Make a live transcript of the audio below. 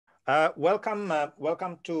Welcome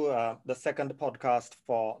to the second podcast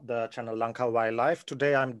for the channel Lanka Wildlife.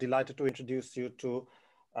 Today, I'm delighted to introduce you to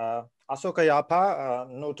Asoka Yapa,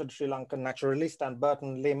 noted Sri Lankan naturalist, and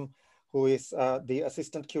Burton Lim, who is the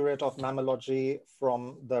assistant curator of mammalogy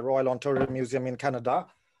from the Royal Ontario Museum in Canada.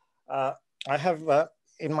 I have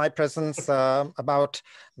in my presence about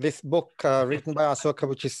this book written by Asoka,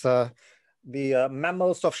 which is the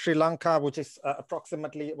Mammals of Sri Lanka, which is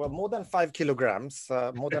approximately, well, more than 5 kilograms,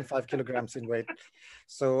 in weight.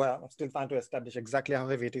 So I'm still trying to establish exactly how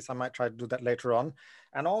heavy it is. I might try to do that later on.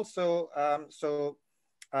 And also,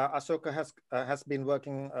 Asoka has been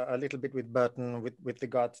working a little bit with Burton with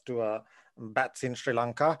regards to bats in Sri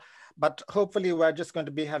Lanka. But hopefully we're just going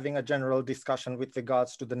to be having a general discussion with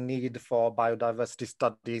regards to the need for biodiversity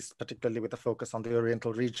studies, particularly with a focus on the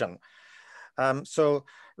Oriental region. So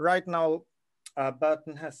right now,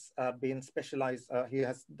 Burton has been specialized. He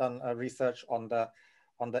has done research on the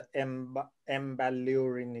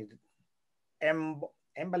Emballurinidae.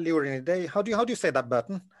 How do you say that,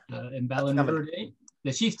 Burton? Emballurinidae.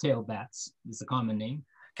 The sheath-tailed bats is the common name.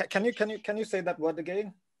 Can you say that word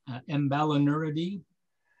again? Emballurinidae.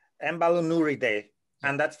 Emballurinidae,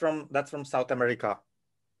 and that's from South America.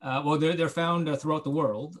 Well, they're found throughout the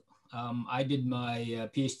world. I did my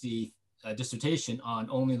PhD dissertation on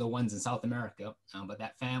only the ones in South America, but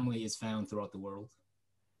that family is found throughout the world.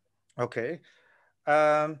 Okay.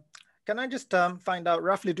 Can I just find out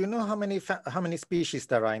roughly, do you know how many species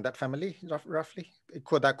there are in that family, roughly?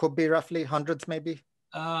 That could be roughly hundreds, maybe?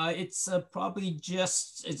 It's probably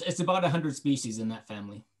it's about 100 species in that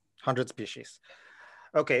family. 100 species.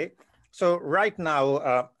 Okay. So right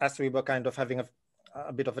now, as we were kind of having a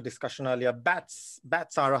bit of a discussion earlier, bats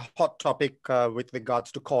are a hot topic with regards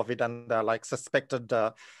to COVID, and they're like suspected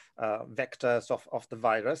vectors of the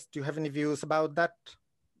virus. Do you have any views about that?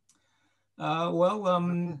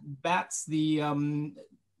 Bats, the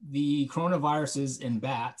coronaviruses in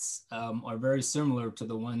bats are very similar to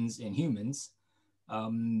the ones in humans.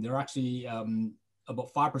 They're actually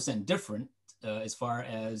about 5% different as far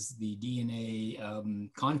as the DNA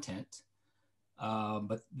content.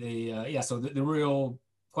 But so the real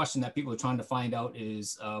question that people are trying to find out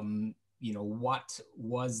is, what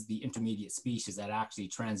was the intermediate species that actually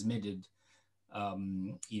transmitted,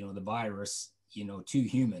 the virus, to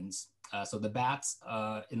humans. So the bats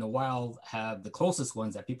in the wild have the closest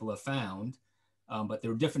ones that people have found, but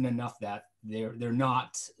they're different enough that they're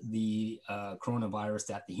not the coronavirus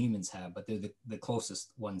that the humans have, but they're the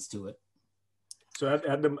closest ones to it. So at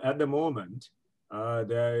the moment,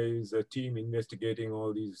 there is a team investigating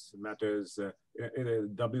all these matters, a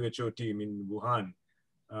WHO team in Wuhan,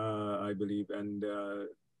 I believe. And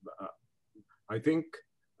I think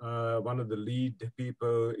one of the lead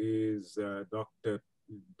people is Dr.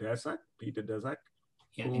 Peter Daszak,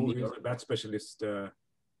 who is a bat specialist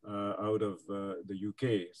out of the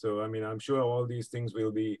UK. So, I mean, I'm sure all these things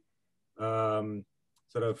will be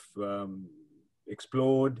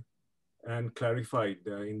explored and clarified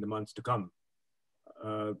in the months to come.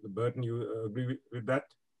 Burton, you agree with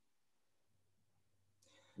that?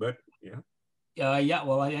 But yeah.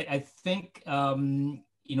 Well, I think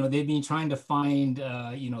they've been trying to find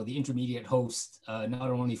the intermediate host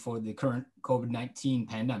not only for the current COVID-19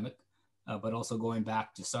 pandemic, but also going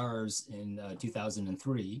back to SARS in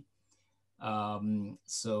 2003.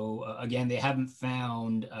 Again, they haven't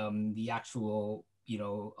found the actual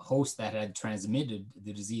host that had transmitted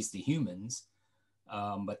the disease to humans.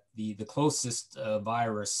 But the closest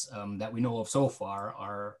virus that we know of so far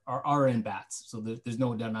are in bats. So there's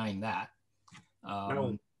no denying that.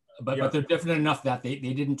 But they're different enough that they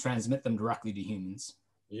didn't transmit them directly to humans.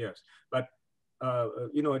 Yes, but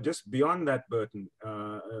just beyond that, Burton,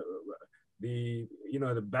 the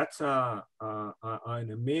bats are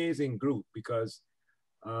an amazing group because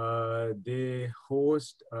they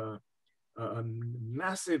host a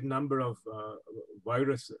massive number of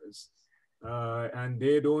viruses. And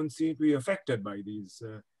they don't seem to be affected by these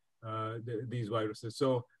viruses.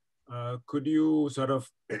 So could you sort of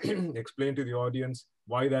explain to the audience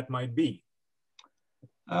why that might be?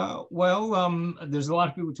 There's a lot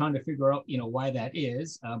of people trying to figure out, why that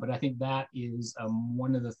is. But I think that is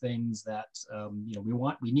one of the things that,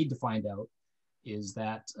 we need to find out is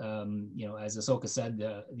that, as Asoka said,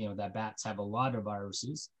 that bats have a lot of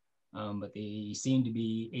viruses, but they seem to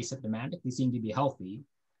be asymptomatic. They seem to be healthy.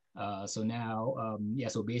 So now,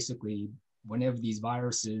 so basically, whenever these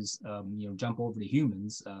viruses, jump over to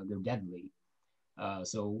humans, they're deadly.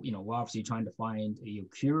 So, we're obviously trying to find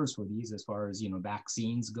cures for these as far as,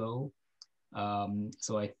 vaccines go.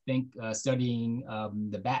 So I think studying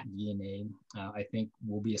the bat DNA, I think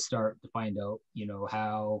will be a start to find out,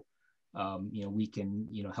 how we can,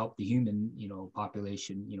 help the human,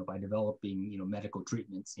 population, by developing, medical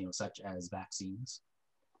treatments, such as vaccines.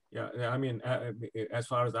 Yeah, I mean, as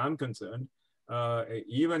far as I'm concerned,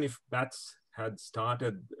 even if bats had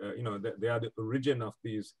started, they are the origin of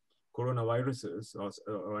these coronaviruses,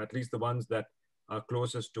 or at least the ones that are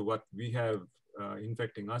closest to what we have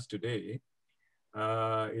infecting us today,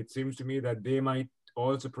 it seems to me that they might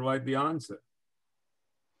also provide the answer.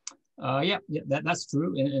 Yeah, that's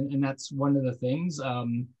true. And that's one of the things.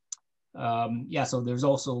 So there's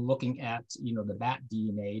also looking at, the bat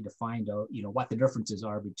DNA to find out, what the differences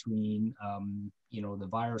are between, the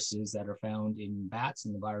viruses that are found in bats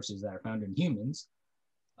and the viruses that are found in humans.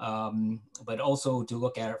 But also to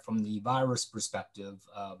look at it from the virus perspective,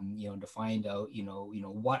 to find out,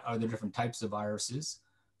 what are the different types of viruses,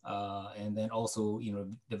 and then also,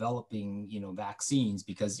 developing, vaccines,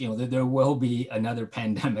 because, there will be another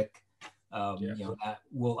pandemic, that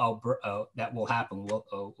will happen,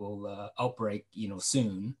 will outbreak,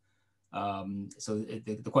 soon. So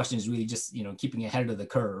the question is really just, keeping ahead of the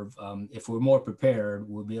curve. If we're more prepared,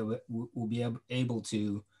 we'll be able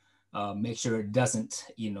to make sure it doesn't,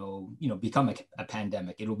 become a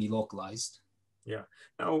pandemic. It'll be localized. Yeah.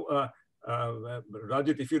 Now,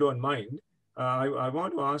 Rajat, if you don't mind, I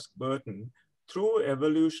want to ask Burton, through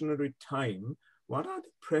evolutionary time, what are the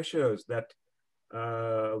pressures that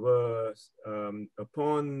were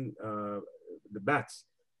upon the bats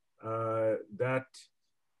that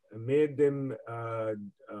made them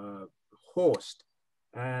host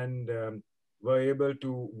and were able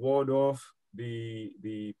to ward off the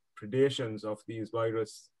predations of these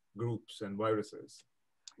virus groups and viruses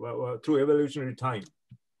through evolutionary time?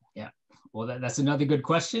 Yeah, well, that's another good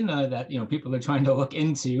question that people are trying to look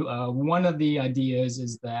into. One of the ideas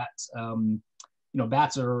is that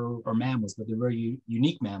bats are mammals, but they're very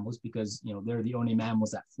unique mammals because they're the only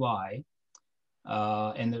mammals that fly.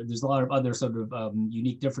 And there's a lot of other sort of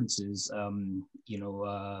unique differences.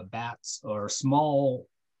 Bats are small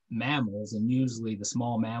mammals, and usually the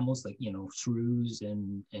small mammals like shrews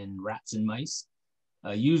and rats and mice.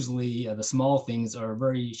 Usually the small things are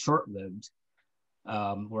very short-lived,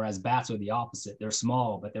 whereas bats are the opposite. They're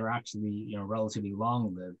small, but they're actually relatively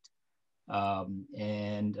long-lived.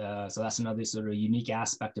 So that's another sort of unique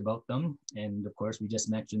aspect about them. And of course, we just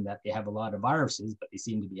mentioned that they have a lot of viruses, but they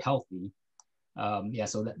seem to be healthy.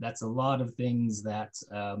 So that's a lot of things that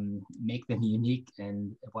make them unique,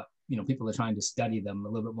 and what people are trying to study them a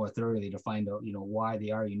little bit more thoroughly to find out why they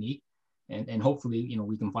are unique, and hopefully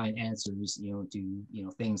we can find answers to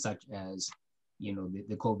things such as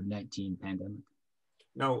the COVID-19 pandemic.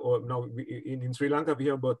 Now in Sri Lanka we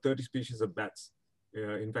have about 30 species of bats.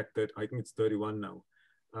 In fact, I think it's 31 now,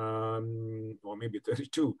 or maybe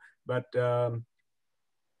 32. But are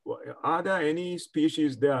there any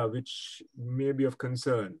species there which may be of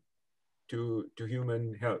concern to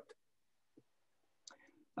human health?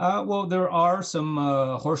 Well, there are some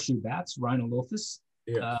horseshoe bats, Rhinolophus.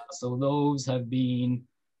 Yeah. So those have been,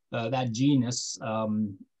 that genus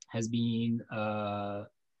has been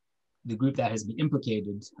the group that has been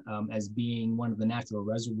implicated as being one of the natural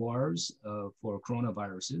reservoirs for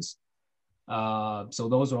coronaviruses. So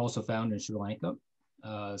those are also found in Sri Lanka.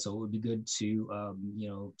 So it would be good to,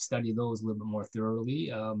 study those a little bit more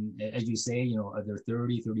thoroughly. As you say, are there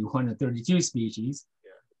 30, 31, and 32 species?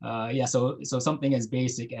 So something as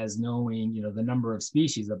basic as knowing, the number of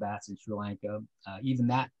species of bats in Sri Lanka, even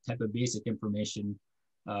that type of basic information,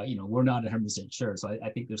 we're not 100% sure. So I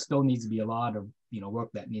think there still needs to be a lot of, work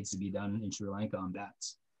that needs to be done in Sri Lanka on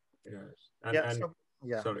bats. Yes.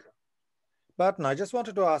 Sorry. Burton, I just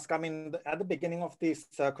wanted to ask, I mean, at the beginning of this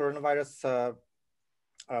coronavirus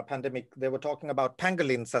pandemic, they were talking about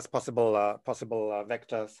pangolins as possible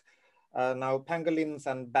vectors. Now, pangolins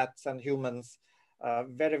and bats and humans,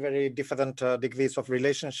 very, very different degrees of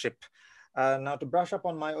relationship. Now, to brush up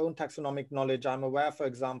on my own taxonomic knowledge, I'm aware, for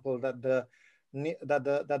example, that the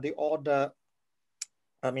order,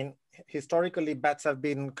 I mean, historically, bats have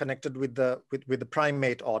been connected with the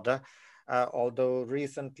primate order, although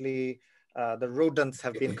recently the rodents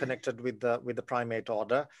have been connected with the primate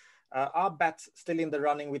order. Are bats still in the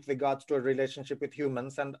running with regards to a relationship with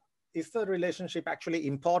humans? And is the relationship actually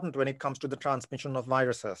important when it comes to the transmission of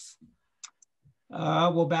viruses?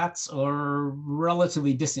 Well, bats are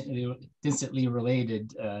relatively distantly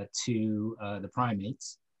related to the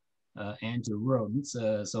primates and to rodents.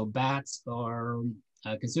 So bats are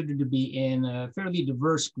considered to be in a fairly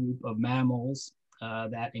diverse group of mammals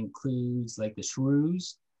that includes like the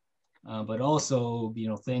shrews, but also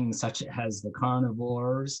things such as the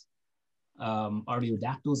carnivores,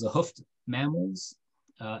 artiodactyls, the hoofed mammals,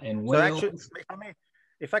 and whales. So actually,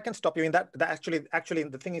 if I can stop you in that, actually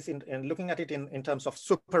the thing is in looking at it in terms of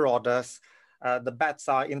superorders, the bats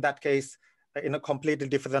are in that case in a completely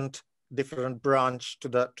different branch to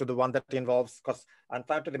the one that involves, because I'm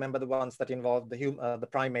trying to remember the ones that involve the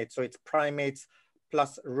primates. So it's primates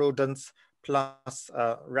plus rodents plus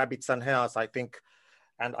rabbits and hares, I think,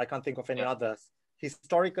 and I can't think of any others.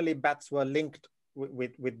 Historically, bats were linked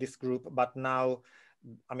with this group, but now,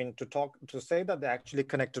 I mean, to say that they're actually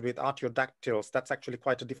connected with artiodactyls, that's actually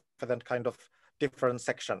quite a different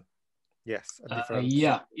section. Yes.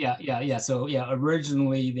 So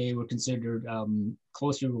originally they were considered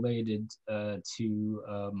closely related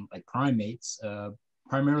to like primates,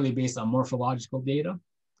 primarily based on morphological data.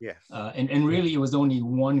 Yes. And really it was only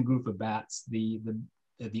one group of bats, the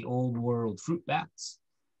old world fruit bats,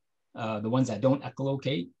 the ones that don't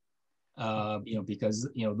echolocate. Because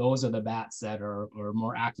those are the bats that are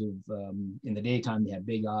more active in the daytime. They have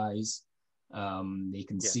big eyes, they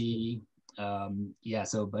can see.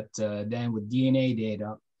 But then with DNA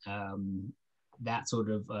data, that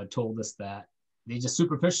sort of told us that they just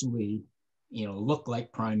superficially, look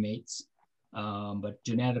like primates, but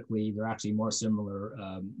genetically they're actually more similar,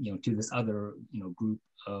 to this other, group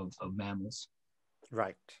of mammals.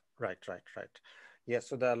 Right. Yeah,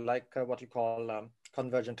 so they're like what you call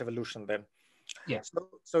convergent evolution then. Yeah.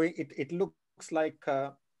 So it looks like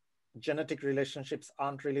genetic relationships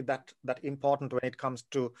aren't really that important when it comes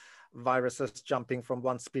to viruses jumping from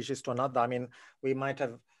one species to another. I mean, we might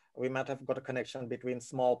have got a connection between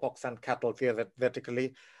smallpox and cattle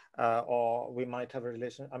theoretically, or we might have a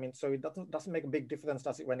relation. I mean, so it doesn't make a big difference,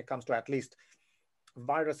 does it, when it comes to at least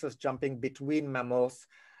viruses jumping between mammals?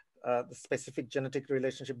 The specific genetic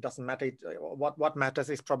relationship doesn't matter. What matters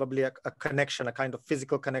is probably a connection, a kind of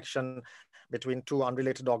physical connection between two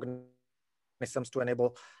unrelated organisms to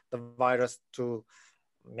enable the virus to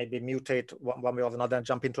maybe mutate one way or another and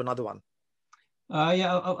jump into another one.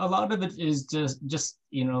 A lot of it is just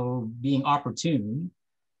being opportune.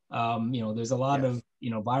 There's a lot of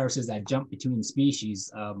viruses that jump between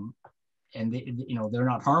species, and they're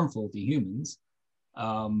not harmful to humans.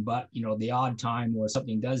 But the odd time where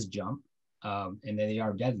something does jump, and they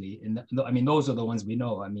are deadly, and I mean those are the ones we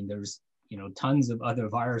know. I mean there's tons of other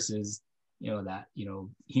viruses that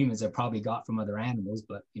humans have probably got from other animals,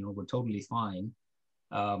 but we're totally fine.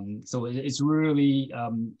 So it's really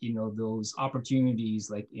those opportunities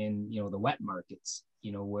like in the wet markets,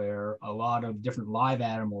 where a lot of different live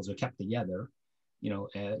animals are kept together.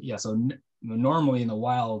 So normally in the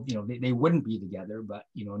wild, they wouldn't be together, but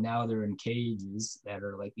now they're in cages that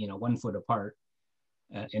are like 1 foot apart,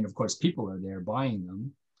 and of course people are there buying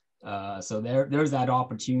them. So there's that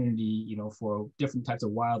opportunity, for different types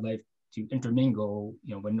of wildlife to intermingle,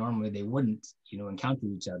 when normally they wouldn't, encounter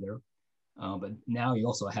each other. But now you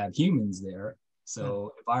also have humans there,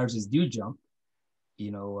 so if viruses do jump,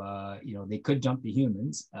 they could jump to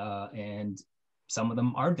humans, and some of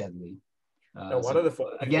them are deadly.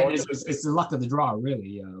 Again, it's the luck of the draw,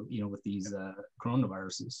 really, with these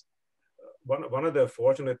coronaviruses. One of the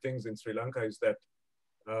fortunate things in Sri Lanka is that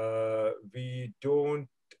we don't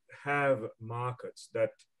have markets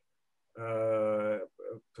that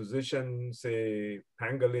position, say,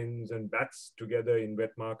 pangolins and bats together in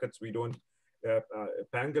wet markets. We don't.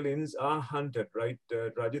 Pangolins are hunted, right,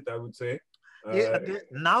 Rajit? I would say.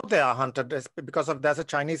 Now they are hunted because there's a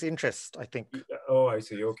Chinese interest, I think. Oh, I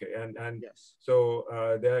see. Okay, and yes. So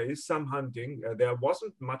there is some hunting. There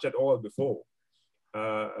wasn't much at all before,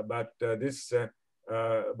 but they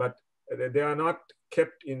are not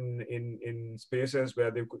kept in spaces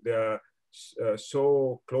where they are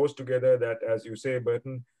so close together that, as you say,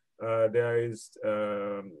 Burton, there is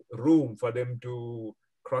room for them to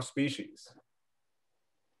cross species.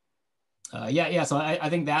 So I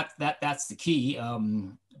think that's the key.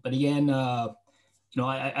 But again, I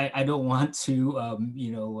don't want to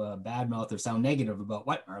badmouth or sound negative about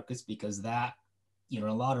wet markets, because that, in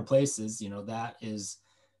a lot of places, that is,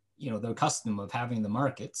 their custom of having the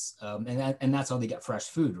markets, and that's how they get fresh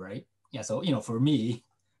food, right? Yeah. So for me,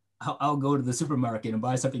 I'll go to the supermarket and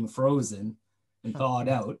buy something frozen and thaw it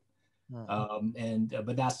out.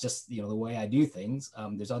 But that's just the way I do things.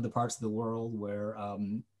 There's other parts of the world where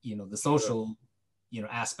the social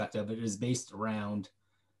aspect of it is based around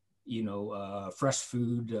fresh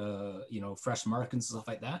food, fresh markets and stuff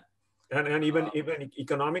like that, and even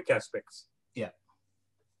economic aspects.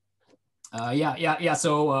 So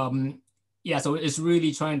it's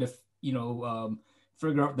really trying to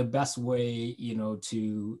figure out the best way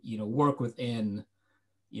to work within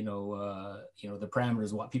the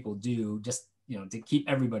parameters of what people do, just to keep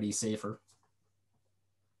everybody safer.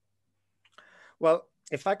 Well,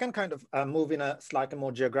 if I can kind of move in a slightly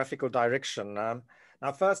more geographical direction.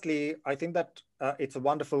 Now, firstly, I think that it's a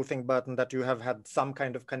wonderful thing, Burton, that you have had some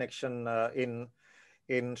kind of connection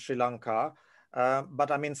in Sri Lanka.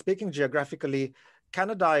 But I mean, speaking geographically,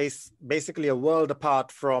 Canada is basically a world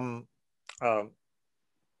apart from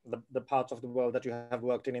the parts of the world that you have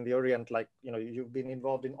worked in the Orient, like, you know, you've been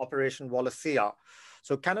involved in Operation Wallacea.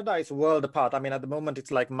 So Canada is a world apart. I mean, at the moment, it's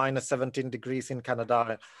like minus 17 degrees in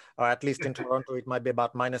Canada, or at least in Toronto, it might be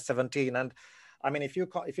about minus 17. And I mean, if you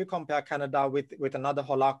compare Canada with another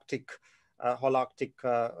holarctic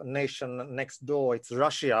nation next door, it's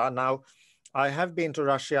Russia. Now, I have been to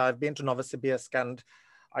Russia, I've been to Novosibirsk, and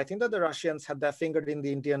I think that the Russians had their finger in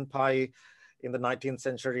the Indian pie in the 19th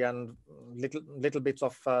century, and little bits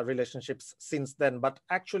of relationships since then. But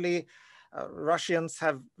actually, Russians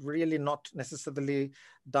have really not necessarily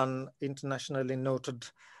done internationally noted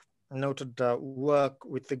work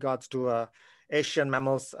with regards to Asian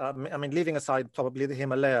mammals. I mean, leaving aside probably the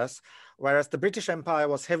Himalayas, whereas the British Empire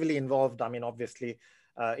was heavily involved. I mean, obviously,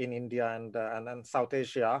 in India and South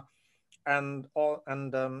Asia. And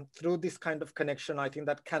through this kind of connection, I think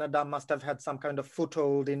that Canada must have had some kind of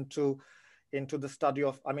foothold into the study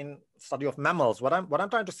of mammals. What I'm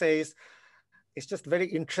trying to say is, it's just very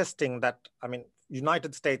interesting that, I mean,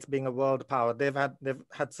 United States being a world power, they've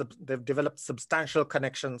developed substantial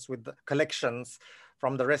connections with the collections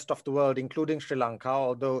from the rest of the world, including Sri Lanka,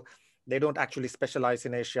 although they don't actually specialize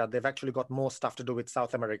in Asia. They've actually got more stuff to do with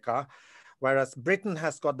South America, whereas Britain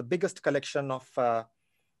has got the biggest collection of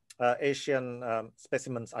Asian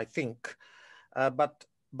specimens, I think. But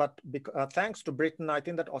thanks to Britain, I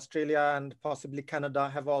think that Australia and possibly Canada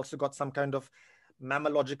have also got some kind of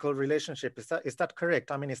mammalogical relationship. Is that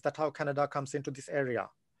correct? I mean, is that how Canada comes into this area?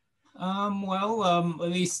 At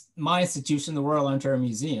least my institution, the Royal Ontario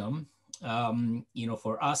Museum, you know,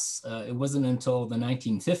 for us, it wasn't until the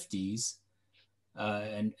 1950s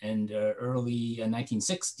and early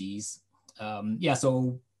 1960s.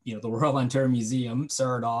 So, you know, the Royal Ontario Museum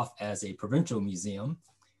started off as a provincial museum.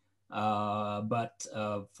 But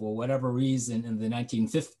for whatever reason, in the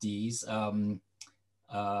 1950s,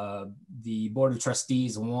 the Board of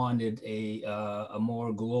Trustees wanted a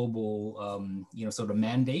more global, you know, sort of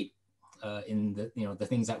mandate in the, you know, the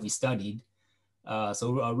things that we studied.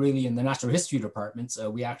 So really in the natural history departments,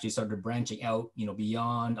 we actually started branching out, you know,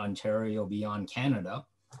 beyond Ontario, beyond Canada.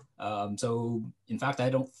 So in fact, I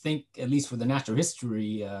don't think, at least for the natural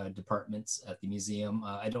history departments at the museum,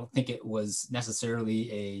 I don't think it was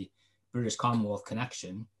necessarily a British Commonwealth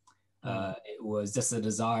connection. It was just a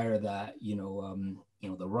desire that, you know,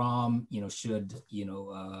 the ROM, you know, should, you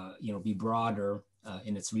know, be broader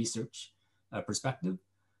in its research perspective.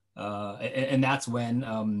 And that's when,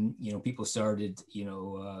 you know, people started, you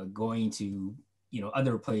know, going to, you know,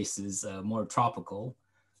 other places more tropical.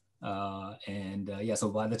 So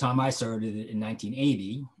by the time I started in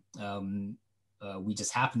 1980, we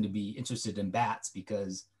just happened to be interested in bats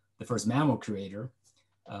because the first mammal creator,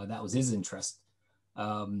 that was his interest.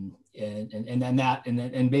 And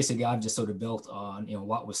basically I've just sort of built on, you know,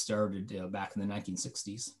 what was started back in the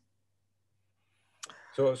 1960s.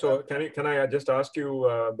 So can I just ask you,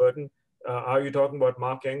 Burton, are you talking about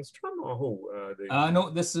Mark Engstrom or who?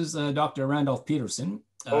 No, this is Dr. Randolph Peterson.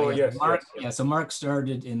 Yes, Mark, yes. Yeah, so Mark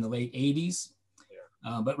started in the late 80s,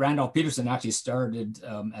 but Randolph Peterson actually started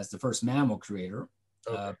as the first mammal creator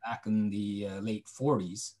back in the late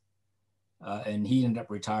 40s. And he ended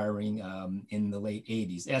up retiring in the late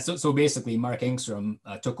 80s. Yeah, so basically Mark Engstrom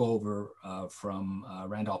took over from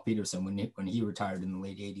Randolph Peterson when he retired in the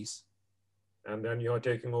late 80s. And then you're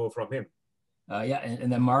taking over from him.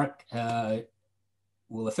 And then Mark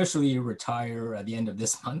will officially retire at the end of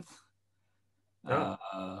this month.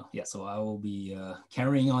 So I will be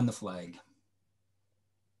carrying on the flag.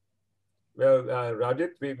 Well,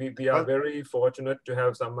 Rajit, we are very fortunate to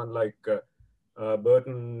have someone like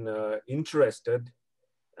Burton interested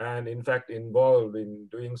and in fact involved in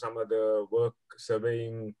doing some of the work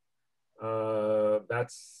surveying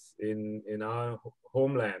bats in our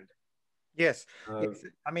homeland. Yes,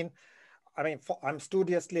 I mean, I'm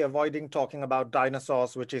studiously avoiding talking about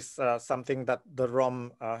dinosaurs, which is something that the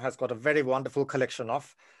ROM has got a very wonderful collection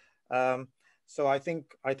of. So I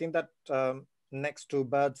think that next to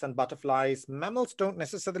birds and butterflies, mammals don't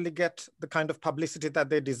necessarily get the kind of publicity that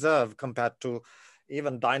they deserve compared to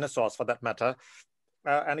even dinosaurs, for that matter.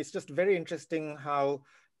 And it's just very interesting how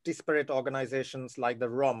disparate organizations like the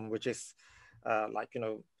ROM, which is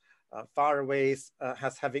far away, is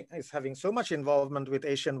having so much involvement with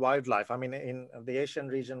Asian wildlife. I mean, in the Asian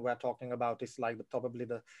region we're talking about is like probably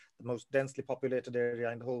the most densely populated area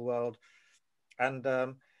in the whole world. And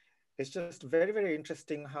it's just very, very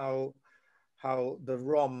interesting how the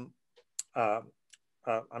ROM, I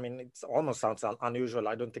mean, it almost sounds unusual.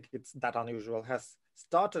 I don't think it's that unusual. Has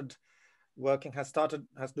started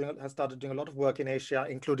doing a lot of work in Asia,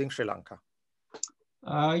 including Sri Lanka.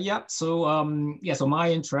 Yeah. So so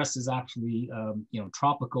my interest is actually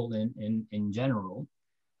tropical in general.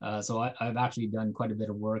 So I've actually done quite a bit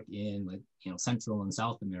of work in Central and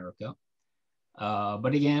South America.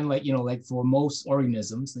 But again, like for most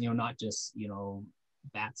organisms, not just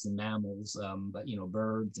bats and mammals, but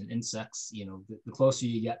birds and insects. The closer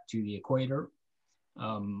you get to the equator,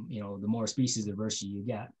 the more species diversity you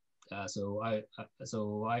get. So I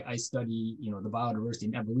study the biodiversity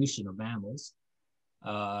and evolution of mammals.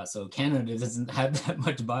 So Canada doesn't have that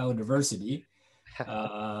much biodiversity.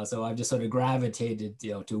 So I've just sort of gravitated,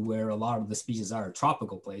 to where a lot of the species are,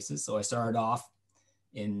 tropical places. So I started off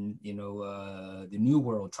in, the New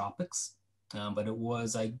World tropics, but it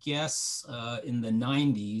was, I guess, in the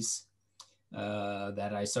 90s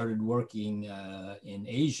that I started working in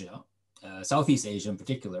Asia, Southeast Asia in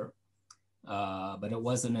particular. But it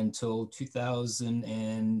wasn't until 2000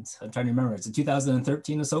 and I'm trying to remember. It's in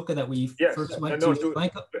 2013, Asoka, that we first went to Sri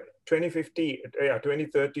Lanka. 2015, yeah,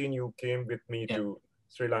 2013. You came with me to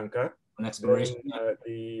Sri Lanka. An exploration. Then,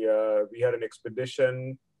 we had an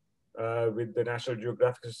expedition with the National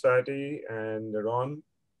Geographic Society and the ROM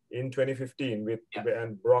in 2015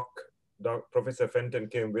 and Professor Fenton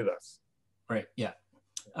came with us. Right. Yeah.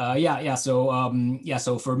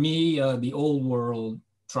 So for me, the old world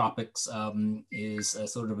tropics is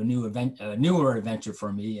sort of a newer adventure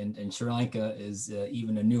for me, and Sri Lanka is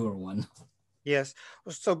even a newer one. Yes.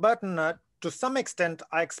 So Burton, to some extent,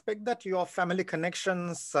 I expect that your family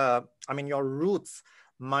connections, I mean, your roots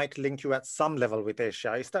might link you at some level with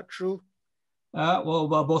Asia. Is that true? Well,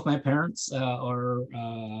 both my parents are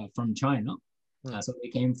from China. So they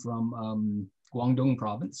came from Guangdong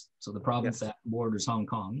province, so the province that borders Hong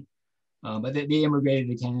Kong. But they immigrated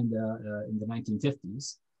to Canada in the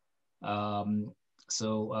 1950s.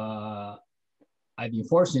 So I've been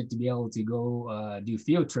fortunate to be able to go do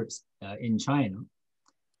field trips in China.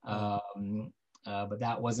 But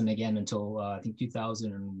that wasn't again until I think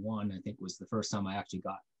 2001, I think was the first time I actually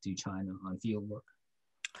got to China on field work.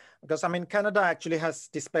 Because I mean, Canada actually has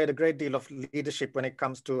displayed a great deal of leadership when it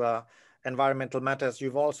comes to environmental matters.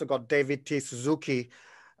 You've also got David T. Suzuki,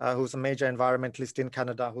 who's a major environmentalist in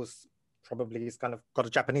Canada, he's kind of got a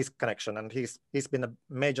Japanese connection, and he's been a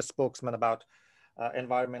major spokesman about the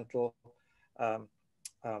environmental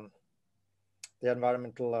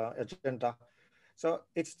agenda. So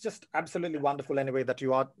it's just absolutely wonderful anyway that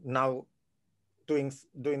you are now doing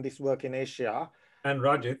this work in Asia. And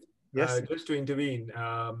Rajit, yes, just to intervene,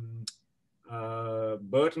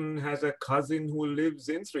 Burton has a cousin who lives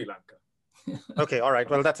in Sri Lanka. Okay, all right.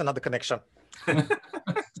 Well, that's another connection.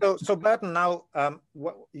 So Burton, now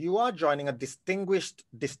you are joining a distinguished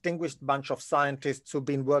bunch of scientists who've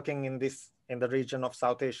been working in the region of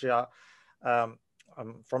South Asia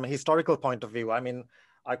from a historical point of view. I mean,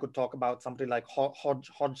 I could talk about somebody like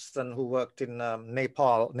Hodgson, who worked in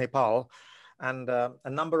Nepal, and a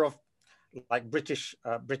number of like British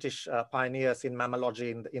pioneers in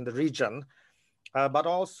mammalogy in the region. But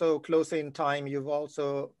also closer in time, you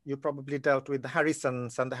probably dealt with the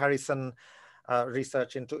Harrisons and the Harrison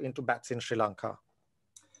research into bats in Sri Lanka.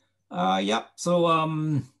 Yeah. So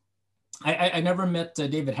I never met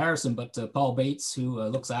David Harrison, but Paul Bates, who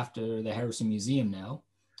looks after the Harrison Museum now.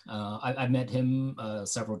 I've met him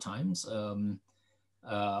several times.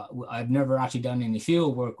 I've never actually done any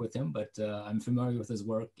field work with him, but I'm familiar with his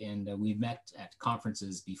work, and we've met at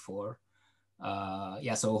conferences before.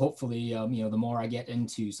 So hopefully, the more I get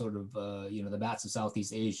into sort of, the bats of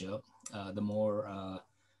Southeast Asia, the more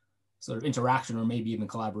sort of interaction or maybe even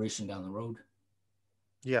collaboration down the road.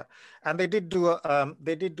 Yeah, and they did do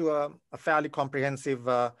a fairly comprehensive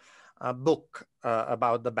book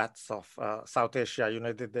about the bats of South Asia.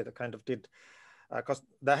 They kind of did, because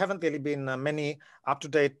there haven't really been many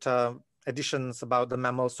up-to-date editions about the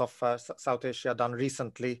mammals of South Asia done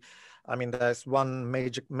recently. I mean, there's one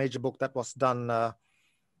major book that was done.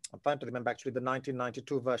 I'm trying to remember actually the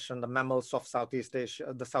 1992 version, the Mammals of Southeast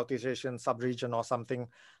Asia, the Southeast Asian subregion or something.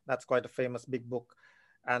 That's quite a famous big book.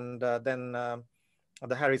 And then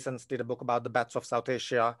the Harrisons did a book about the bats of South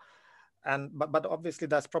Asia. But obviously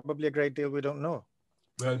there's probably a great deal we don't know.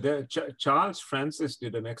 Well, Charles Francis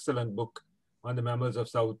did an excellent book on the mammals of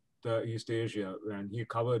Southeast Asia, and he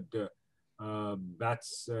covered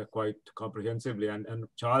bats quite comprehensively. And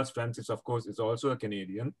Charles Francis, of course, is also a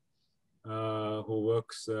Canadian who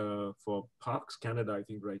works for Parks Canada, I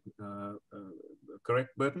think, right? Correct,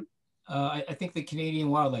 Burton? I think the Canadian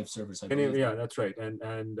Wildlife Service, I believe. Yeah, that's right.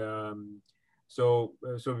 So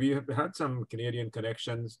we have had some Canadian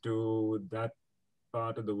connections to that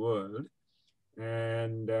part of the world.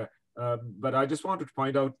 But I just wanted to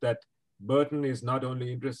point out that Burton is not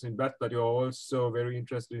only interested in bats, but you're also very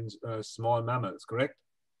interested in small mammals, correct?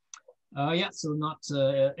 Yeah, so not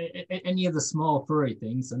any of the small furry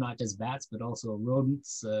things, so not just bats, but also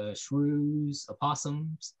rodents, shrews,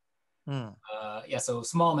 opossums. Yeah, so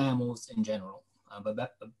small mammals in general,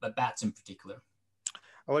 but bats in particular.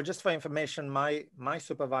 Well, just for information, my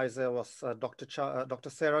supervisor was Dr.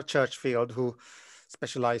 Sarah Churchfield, who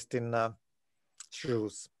specialized in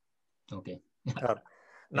shrews. Okay.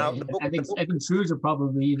 Now, yeah, I think shrews are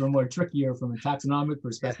probably even more trickier from a taxonomic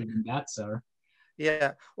perspective than bats are.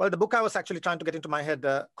 Yeah, well, the book I was actually trying to get into my head,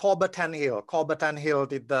 Corbett and Hill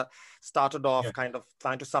started off kind of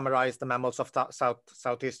trying to summarize the mammals of the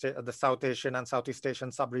South Asian and Southeast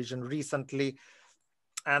Asian subregion recently.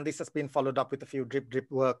 And this has been followed up with a few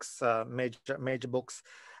drip works, major books.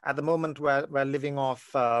 At the moment, we're living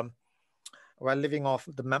off the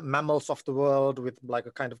mammals of the world with like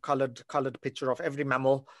a kind of colored picture of every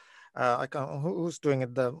mammal. Who's doing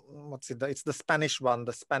it? It's the Spanish one,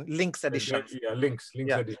 Lynx edition. Yeah, Lynx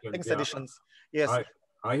edition. Lynx editions. Yes.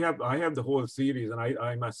 I have the whole series, and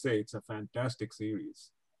I must say it's a fantastic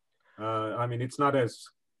series. I mean, it's not as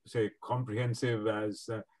comprehensive as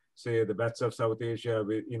say the bats of South Asia.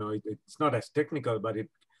 It's not as technical, but it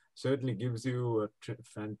certainly gives you a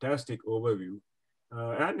fantastic overview,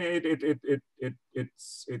 and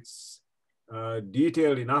it's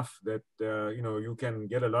detailed enough that you can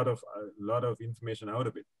get a lot of information out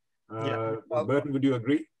of it. Burton, would you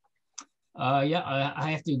agree? Yeah,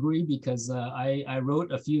 I have to agree because I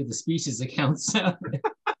wrote a few of the species accounts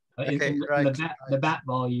in the bat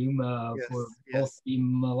volume for both the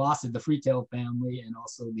Molossid, the free-tailed family, and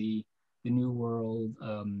also the New World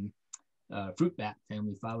fruit bat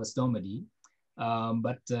family, Phyllostomidae.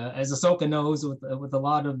 But as Asoka knows, with a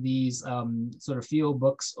lot of these sort of field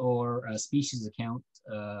books or species account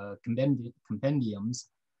compendiums,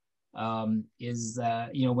 is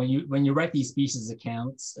when you write these species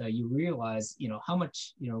accounts, you realize how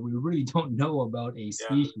much we really don't know about a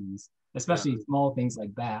species, especially small things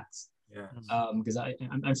like bats. Because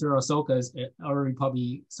I'm sure Asoka has already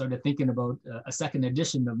probably started thinking about a second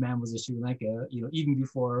edition of Mammals of Sri Lanka, even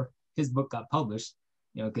before his book got published,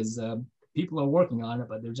 because people are working on it,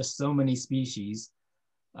 but there's just so many species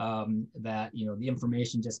that the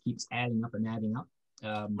information just keeps adding up and adding up.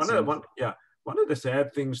 One of the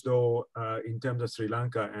sad things, though, in terms of Sri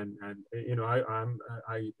Lanka, and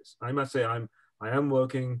I must say I am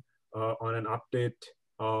working on an update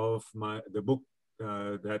of the book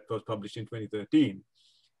that was published in 2013.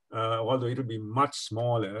 Although it will be much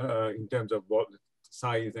smaller in terms of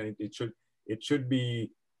size, and it should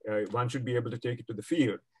be one should be able to take it to the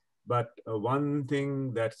field. But one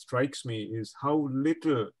thing that strikes me is how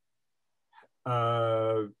little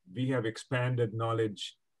we have expanded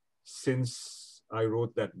knowledge since I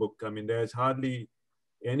wrote that book. I mean, there's hardly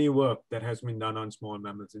any work that has been done on small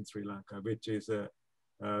mammals in Sri Lanka, which is a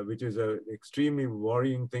extremely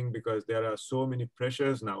worrying thing, because there are so many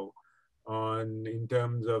pressures now in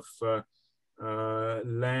terms of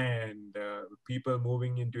land, people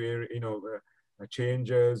moving into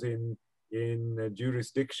changes in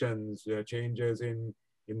jurisdictions, changes in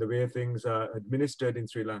the way things are administered in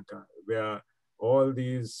Sri Lanka, where all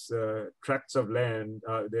these tracts of land,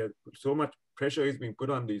 so much pressure is being put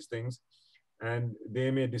on these things, and they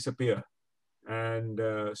may disappear. And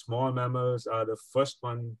small mammals are the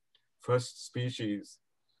first species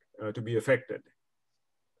to be affected.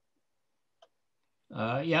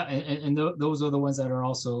 And those are the ones that are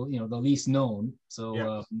also the least known.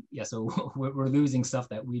 So so we're losing stuff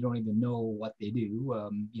that we don't even know what they do.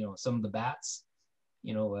 Some of the bats,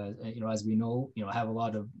 as we know, have a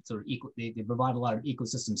lot of sort of they provide a lot of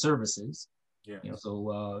ecosystem services.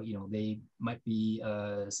 So they might be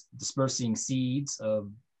dispersing seeds of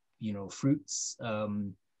fruits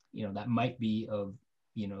that might be of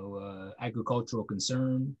agricultural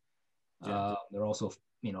concern. They're also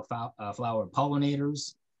flower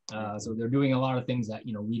pollinators. So they're doing a lot of things that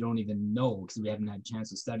we don't even know because we haven't had a chance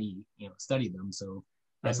to study them. So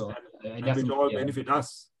which all benefit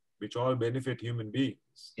us, which all benefit human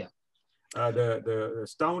beings. The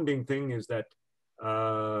astounding thing is that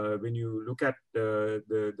when you look at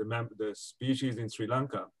the species in Sri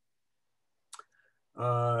Lanka,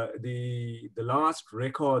 the last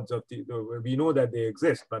records of we know that they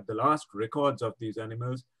exist, but the last records of these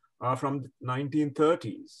animals are from the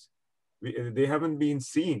 1930s. They haven't been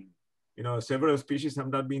seen. Several species have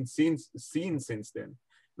not been seen since then.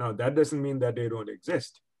 Now, that doesn't mean that they don't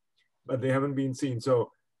exist, but they haven't been seen. So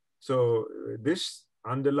this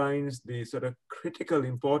underlines the sort of critical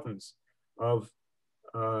importance of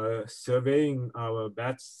surveying our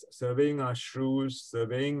bats, surveying our shrews,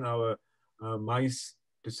 surveying our mice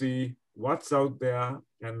to see what's out there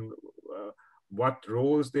and what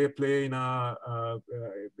roles they play in our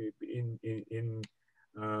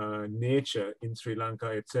nature in Sri Lanka,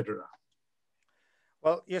 etc.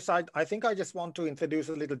 Well, yes, I think I just want to introduce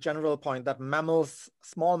a little general point that mammals,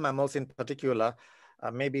 small mammals in particular,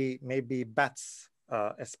 maybe bats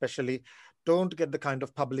especially, don't get the kind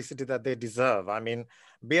of publicity that they deserve. I mean,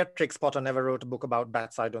 Beatrix Potter never wrote a book about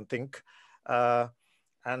bats, I don't think.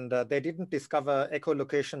 And they didn't discover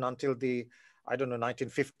echolocation until the, I don't know,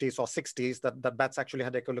 1950s or 60s, that bats actually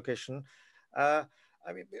had echolocation. I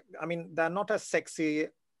mean, they're not as sexy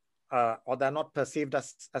or they're not perceived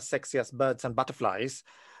as sexy as birds and butterflies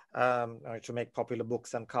to make popular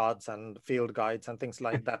books and cards and field guides and things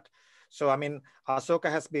like that. So, I mean, Asoka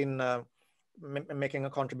has been making a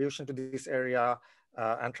contribution to this area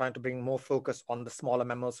and trying to bring more focus on the smaller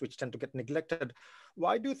mammals, which tend to get neglected.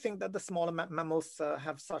 Why do you think that the smaller mammals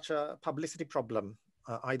have such a publicity problem,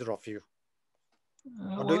 either of you?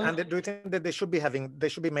 Do you think that they should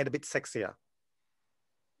be made a bit sexier?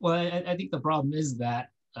 Well, I think the problem is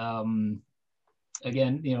that,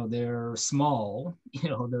 again, they're small,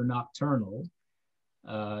 they're nocturnal.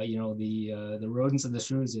 The rodents and the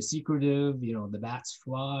shrews are secretive, the bats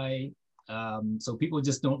fly. So people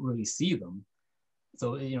just don't really see them.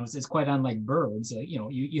 So, it's quite unlike birds.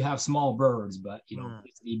 You have small birds, but,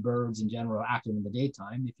 basically birds in general are active in the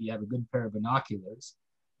daytime. If you have a good pair of binoculars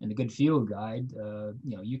and a good field guide,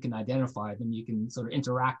 you can identify them, you can sort of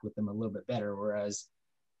interact with them a little bit better. Whereas,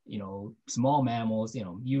 small mammals,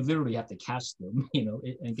 you literally have to catch them,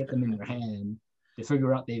 and get them in your hand to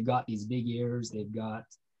figure out they've got these big ears, they've got,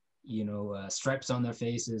 stripes on their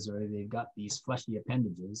faces, or they've got these fleshy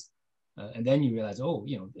appendages. And then you realize, oh,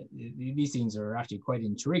 these things are actually quite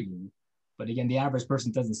intriguing. But again, the average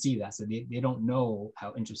person doesn't see that. So they don't know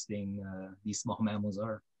how interesting these small mammals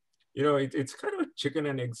are. It's kind of a chicken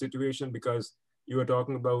and egg situation, because you were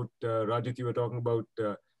talking about, Rajat, you were talking about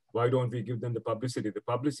why don't we give them the publicity? The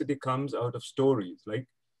publicity comes out of stories, like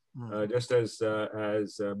just as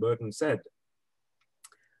Burton said.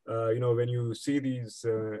 When you see these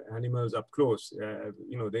animals up close,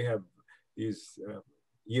 they have these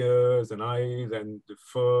ears and eyes and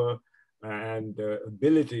fur and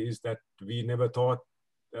abilities that we never thought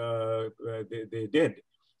they did.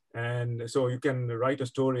 And so you can write a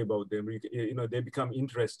story about them, they become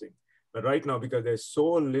interesting. But right now, because there's so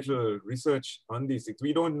little research on these things,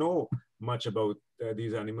 we don't know much about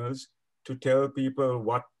these animals to tell people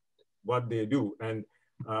what they do. And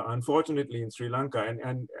unfortunately in Sri Lanka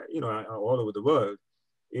and all over the world,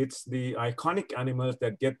 it's the iconic animals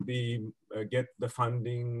that get the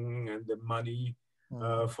funding and the money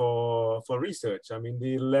for research. I mean,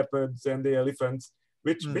 the leopards and the elephants,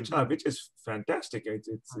 which is fantastic.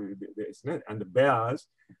 It's and the bears,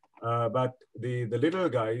 but the little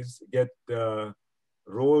guys get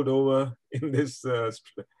rolled over in this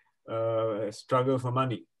struggle for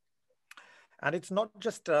money. And it's not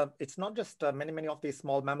just many of these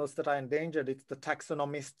small mammals that are endangered. It's the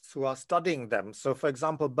taxonomists who are studying them. So, for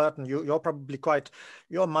example, Burton, you're probably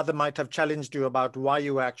your mother might have challenged you about why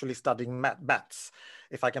you were actually studying bats,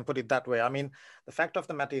 if I can put it that way. I mean, the fact of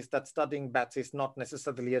the matter is that studying bats is not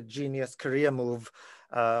necessarily a genius career move,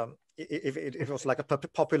 if it was like a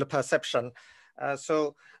popular perception.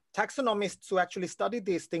 So taxonomists who actually study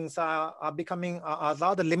these things are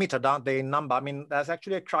rather limited, aren't they, in number? I mean, there's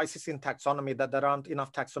actually a crisis in taxonomy, that there aren't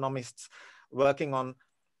enough taxonomists working on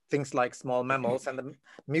things like small mammals, and the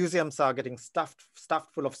museums are getting stuffed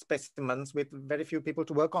full of specimens with very few people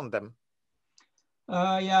to work on them.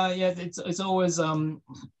 It's always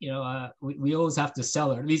we always have to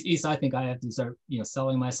sell it. At least I think I have to start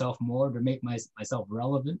selling myself more to make myself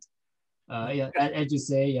relevant. As you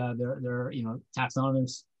say, they're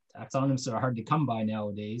taxonomists are hard to come by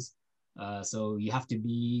nowadays. So you have to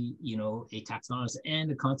be a taxonomist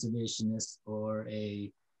and a conservationist, or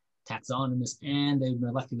a taxonomist and a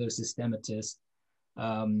molecular systematist.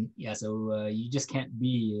 So you just can't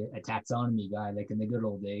be a taxonomy guy like in the good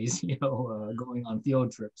old days, going on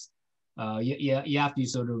field trips. You have to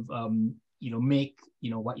sort of make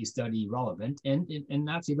what you study relevant, and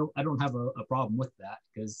actually I don't have a problem with that,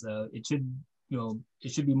 because it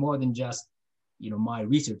should be more than just my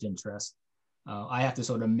research interest. I have to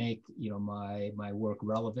sort of make my work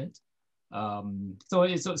relevant. So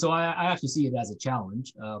I actually see it as a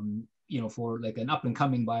challenge. For like an up and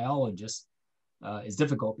coming biologist, is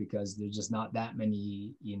difficult because there's just not that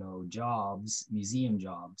many, jobs, museum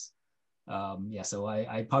jobs. Yeah, so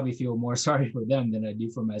I probably feel more sorry for them than I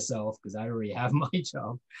do for myself because I already have my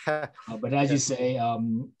job. But as you say, there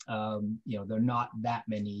are not that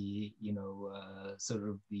many, sort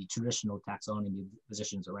of the traditional taxonomy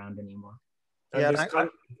positions around anymore. And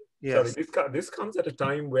yes. this comes at a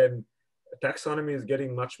time when taxonomy is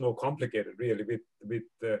getting much more complicated, really, with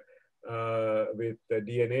the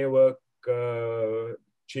DNA work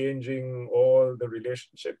changing all the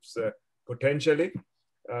relationships potentially,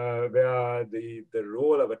 where the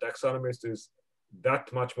role of a taxonomist is that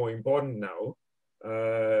much more important now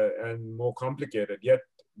and more complicated. Yet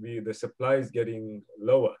the supply is getting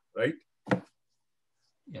lower, right?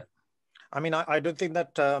 Yeah. I mean, I don't think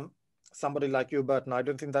that somebody like you, Burton, I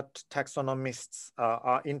don't think that taxonomists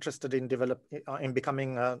are interested in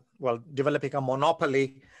developing a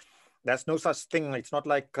monopoly. There's no such thing. It's not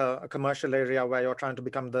like a commercial area where you're trying to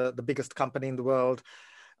become the biggest company in the world.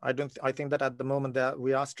 I think that at the moment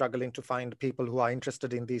we are struggling to find people who are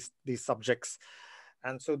interested in these subjects.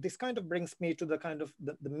 And so this kind of brings me to the kind of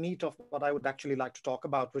the meat of what I would actually like to talk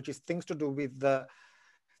about, which is things to do with the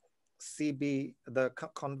CB, the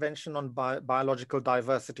Convention on Biological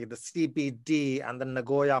Diversity, the CBD, and the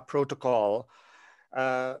Nagoya Protocol.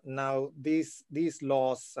 Now, these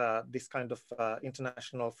laws, this kind of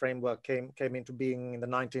international framework came into being in the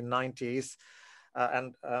 1990s,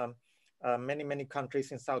 and many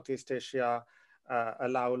countries in Southeast Asia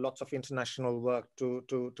allow lots of international work to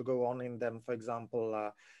go on in them. For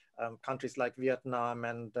example, countries like Vietnam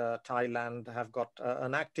and Thailand have got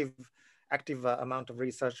an active amount of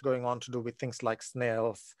research going on to do with things like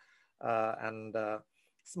snails and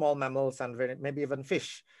small mammals and maybe even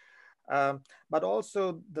fish. But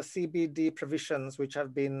also the CBD provisions, which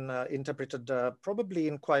have been interpreted probably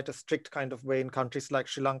in quite a strict kind of way in countries like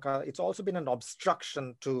Sri Lanka, it's also been an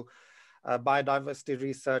obstruction to biodiversity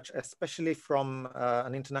research, especially from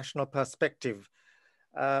an international perspective.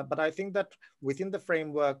 But I think that within the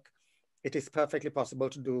framework, it is perfectly possible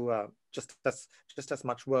to do just as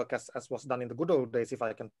much work as was done in the good old days, if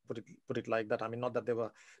I can put it like that. I mean, not that they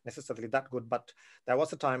were necessarily that good, but there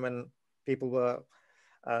was a time when people were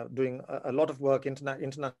doing a lot of work.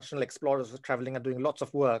 International explorers were traveling and doing lots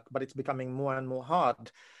of work, but it's becoming more and more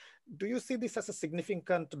hard. Do you see this as a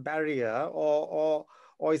significant barrier, or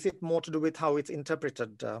is it more to do with how it's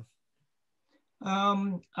interpreted?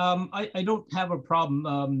 I don't have a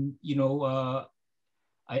problem.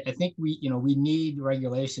 I think we need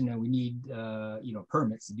regulation and we need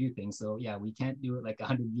permits to do things. So yeah, we can't do it like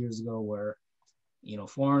 100 years ago where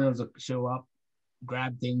foreigners will show up,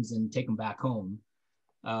 grab things, and take them back home.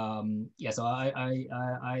 Yeah, so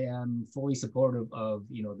I am fully supportive of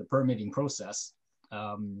the permitting process.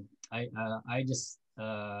 I just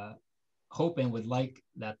hope and would like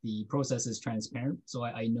that the process is transparent, so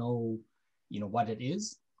I know what it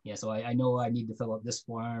is. Yeah, so I know I need to fill out this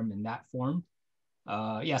form and that form.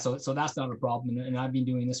 Yeah, so that's not a problem, and I've been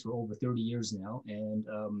doing this for over 30 years now, and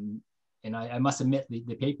I must admit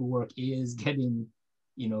the paperwork is getting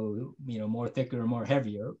more thicker and more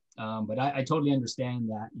heavier. But I totally understand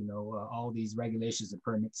that all these regulations and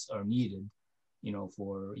permits are needed,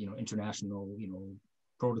 for international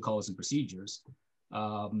protocols and procedures.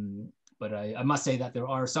 But I must say that there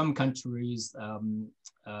are some countries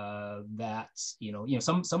that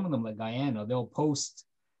some of them, like Guyana, they'll post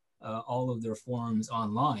all of their forms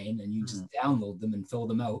online, and you just download them and fill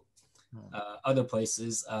them out. Other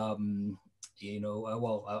places,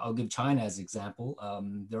 well, I'll give China as an example.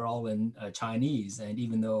 They're all in Chinese, and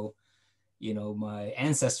even though my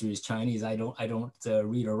ancestry is Chinese, I don't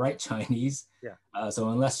read or write Chinese. Yeah. So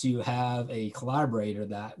unless you have a collaborator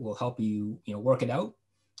that will help you, work it out.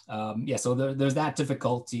 Yeah. So there's that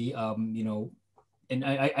difficulty. And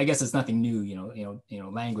I guess it's nothing new.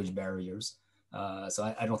 Language barriers. So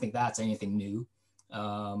I don't think that's anything new.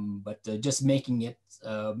 But just making it,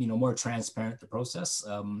 more transparent, the process.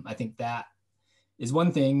 I think that is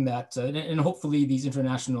one thing that, and hopefully these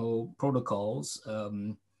international protocols,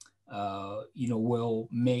 will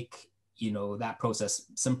make, that process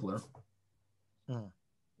simpler.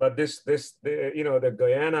 But the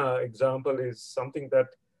Guyana example is something that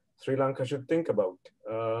Sri Lanka should think about.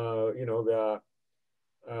 Where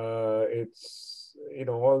it's,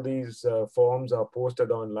 all these forms are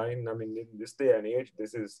posted online. I mean, in this day and age,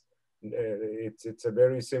 this is, it's a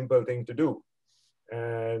very simple thing to do.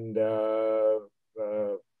 And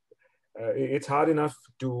it's hard enough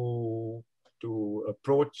to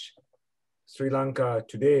approach Sri Lanka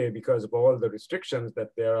today because of all the restrictions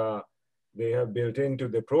that they have built into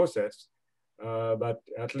the process. But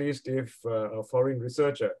at least if a foreign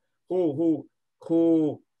researcher who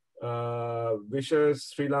who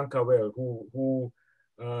wishes Sri Lanka well, who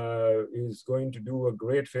is going to do a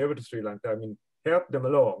great favor to Sri Lanka. I mean, help them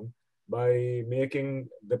along by making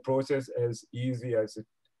the process as easy as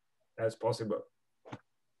possible.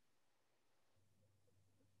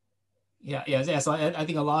 Yeah. So I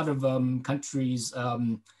think a lot of countries,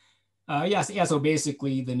 so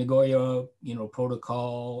basically the Nagoya,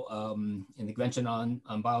 protocol and the Convention on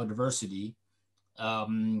Biodiversity,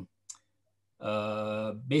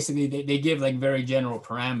 basically they give like very general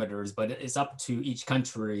parameters, but it's up to each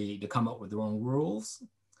country to come up with their own rules.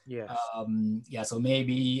 Yes. So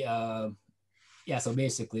maybe, so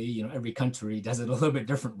basically, every country does it a little bit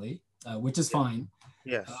differently, which is fine.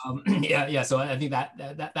 Yes. So I think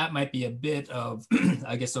that might be a bit of,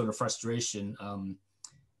 I guess, sort of frustration,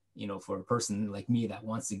 for a person like me that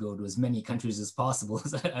wants to go to as many countries as possible.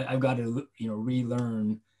 I've got to,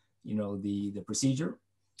 relearn, the procedure.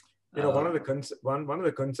 One of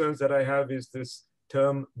the concerns that I have is this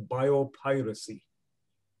term biopiracy.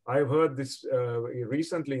 I've heard this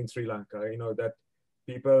recently in Sri Lanka, that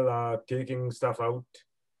people are taking stuff out,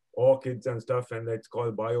 orchids and stuff, and it's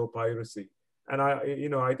called biopiracy. And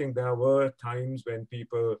I think there were times when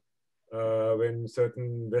people, when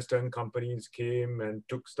certain Western companies came and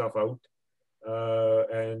took stuff out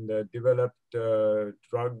and developed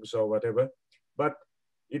drugs or whatever. But,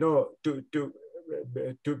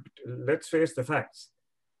 let's face the facts.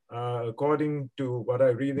 According to what I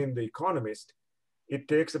read in The Economist, it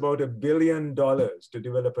takes about $1 billion to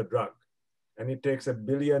develop a drug, and it takes $1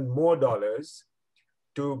 billion more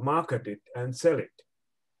to market it and sell it.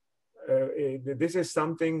 This is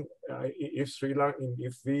something. If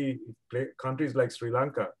countries like Sri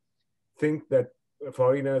Lanka think that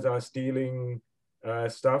foreigners are stealing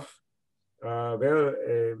stuff,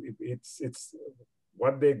 it's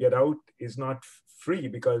what they get out is not free,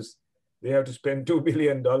 because they have to spend $2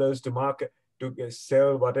 billion to market, to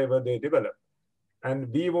sell whatever they develop. And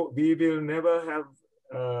we will never have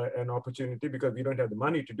an opportunity, because we don't have the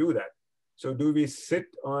money to do that. So do we sit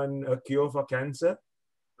on a cure for cancer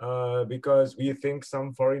because we think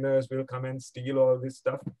some foreigners will come and steal all this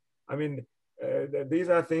stuff? I mean, these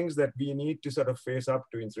are things that we need to sort of face up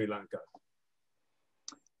to in Sri Lanka.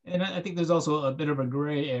 And I think there's also a bit of a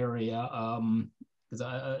gray area, because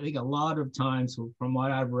I think a lot of times, from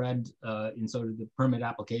what I've read in sort of the permit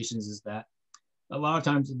applications, is that a lot of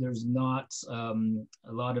times there's not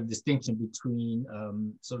a lot of distinction between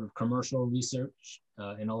sort of commercial research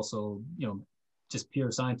and also, just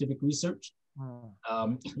pure scientific research.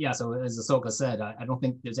 So as Asoka said, I don't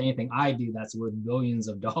think there's anything I do that's worth billions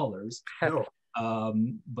of dollars. No.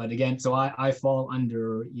 But again, so I fall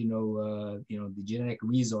under, the genetic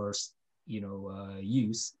resource,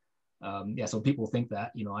 use. So people think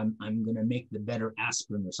that, I'm going to make the better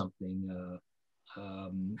aspirin or something. I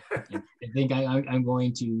think I'm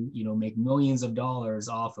going to, make millions of dollars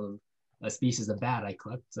off of a species of bat I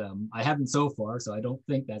collect. I haven't so far, so I don't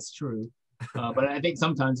think that's true. But I think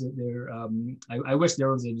sometimes I wish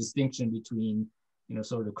there was a distinction between,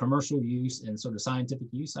 sort of commercial use and sort of scientific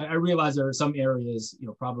use. I realize there are some areas,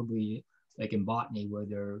 probably like in botany, where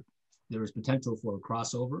there is potential for a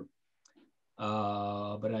crossover.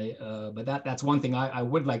 But that's one thing I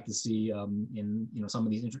would like to see in some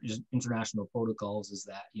of these international protocols, is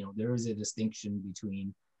that there is a distinction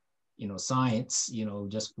between science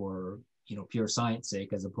just for pure science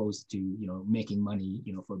sake, as opposed to making money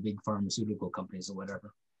for big pharmaceutical companies or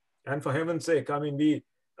whatever. And for heaven's sake, I mean the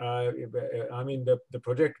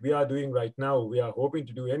project we are doing right now, we are hoping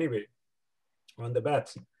to do anyway on the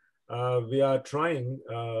bats. We are trying,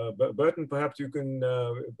 Burton, perhaps you can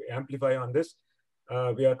amplify on this.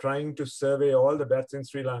 We are trying to survey all the bats in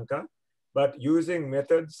Sri Lanka, but using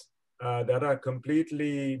methods that are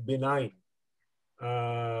completely benign.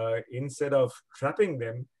 Instead of trapping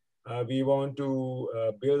them, we want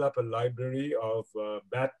to build up a library of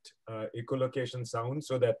bat echolocation sounds,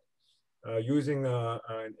 so that using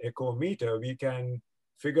an echo meter, we can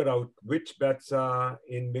figure out which bats are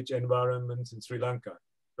in which environments in Sri Lanka.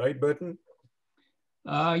 Right, Burton?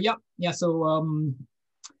 So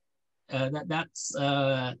that's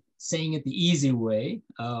saying it the easy way.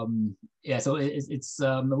 So it's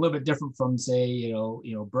a little bit different from, say,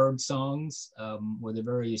 bird songs, where they're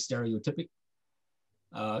very stereotypic.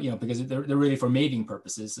 Because they're really for mating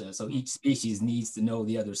purposes. So each species needs to know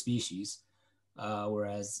the other species.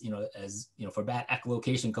 Whereas, for bat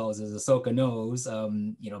echolocation calls, as Asoka knows,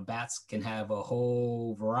 bats can have a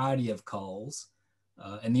whole variety of calls.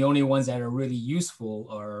 And the only ones that are really useful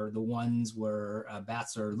are the ones where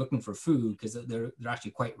bats are looking for food, because they're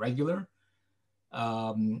actually quite regular.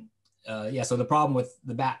 yeah, so the problem with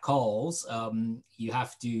the bat calls, you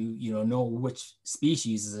have to, know which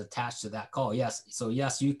species is attached to that call. Yes, so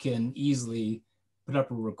yes, you can easily put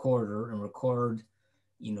up a recorder and record,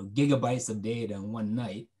 gigabytes of data in one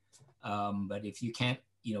night. But if you can't,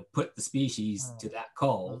 put the species to that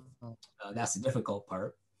call, that's the difficult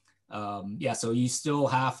part. Yeah, so you still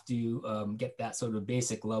have to get that sort of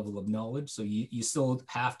basic level of knowledge. So you still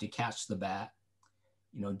have to catch the bat,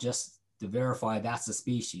 just to verify that's the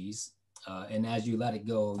species. And as you let it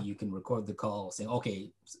go, you can record the call saying,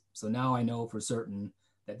 okay, so now I know for certain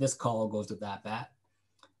that this call goes to that bat.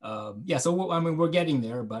 Yeah, so I mean, we're getting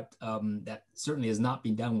there, but that certainly has not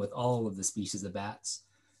been done with all of the species of bats.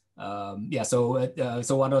 Yeah, so what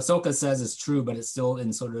Asoka says is true, but it's still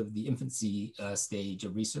in sort of the infancy stage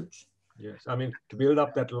of research. Yes, I mean, to build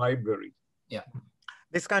up that library. Yeah.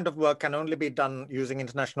 This kind of work can only be done using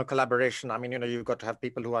international collaboration. I mean, you've got to have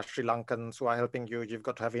people who are Sri Lankans who are helping you. You've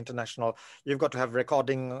got to have you've got to have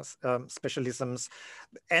recording specialisms.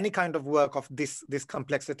 Any kind of work of this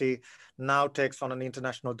complexity now takes on an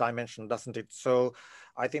international dimension, doesn't it? So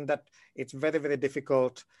I think that it's very, very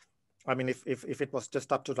difficult. I mean, if it was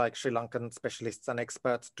just up to like Sri Lankan specialists and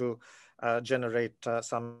experts to generate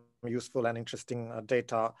some useful and interesting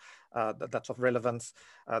data that's of relevance,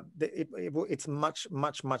 it's much,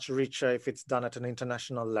 much, much richer if it's done at an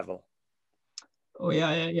international level. Oh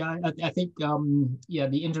yeah. I think yeah,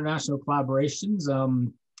 the international collaborations,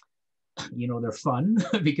 they're fun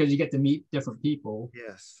because you get to meet different people.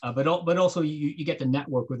 Yes. But also you get to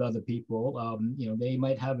network with other people. They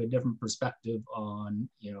might have a different perspective on,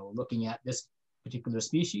 looking at this particular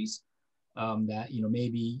species that,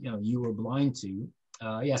 maybe, you were blind to.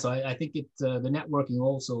 Yeah, so I think the networking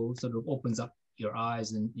also sort of opens up your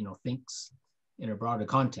eyes and, thinks in a broader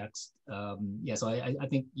context. Yeah, so I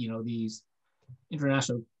think, these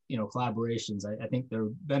international, collaborations, I think they're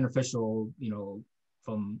beneficial,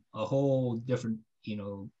 from a whole different,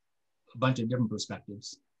 a bunch of different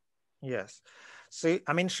perspectives. Yes. So,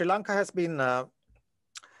 I mean, Sri Lanka has been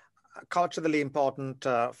culturally important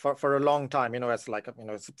for a long time, as like,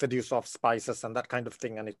 it's producer of spices and that kind of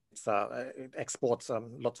thing. And it exports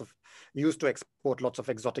used to export lots of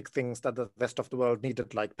exotic things that the rest of the world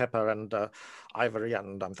needed, like pepper and ivory.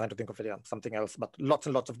 And I'm trying to think of something else, but lots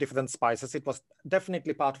and lots of different spices. It was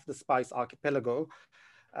definitely part of the spice archipelago.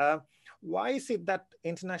 Why is it that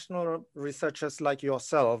international researchers like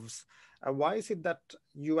yourselves, why is it that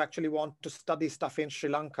you actually want to study stuff in Sri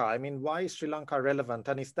Lanka? I mean, why is Sri Lanka relevant?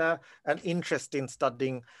 And is there an interest in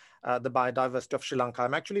studying the biodiversity of Sri Lanka?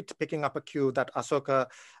 I'm actually picking up a cue that Asoka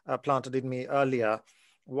planted in me earlier.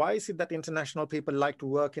 Why is it that international people like to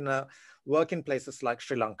work in places like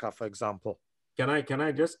Sri Lanka, for example? Can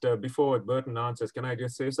I just, before Burton answers, can I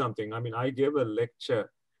just say something? I mean, I gave a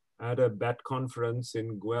lecture at a bat conference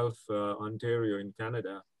in Guelph, Ontario in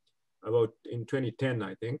Canada, in 2010,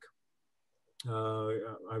 I think.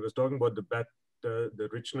 I was talking about the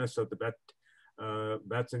richness of the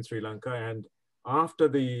bats in Sri Lanka, and after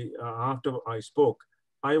I spoke,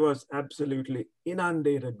 I was absolutely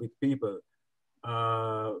inundated with people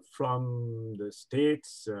from the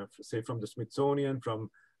States, say from the Smithsonian,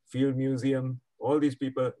 from Field Museum. All these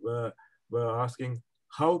people were asking,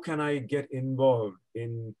 how can I get involved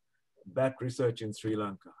in bat research in Sri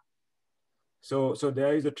Lanka? So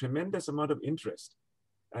there is a tremendous amount of interest.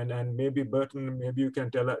 And maybe Burton, maybe you can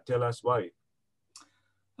tell us why.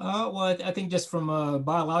 Well, I think just from a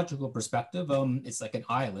biological perspective, it's like an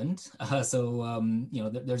island.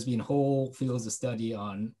 There's been whole fields of study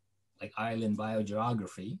on like island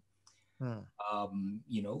biogeography. I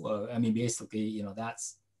mean, basically,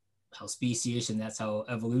 that's how speciation, that's how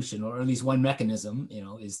evolution, or at least one mechanism,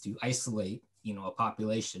 is to isolate, a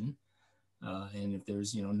population. And if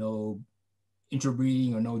there's, no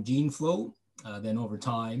interbreeding or no gene flow, then over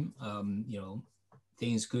time,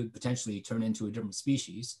 things could potentially turn into a different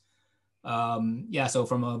species. Yeah, so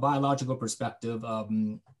from a biological perspective,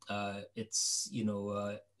 it's,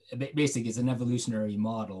 basically it's an evolutionary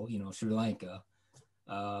model, Sri Lanka.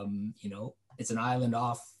 It's an island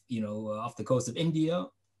off the coast of India,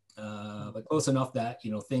 but close enough that,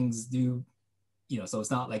 things do, so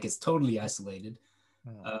it's not like it's totally isolated.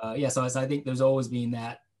 Yeah, so I think there's always been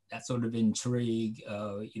that sort of intrigue,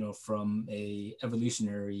 from a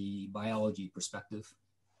evolutionary biology perspective.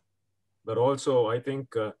 But also, I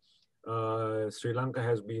think Sri Lanka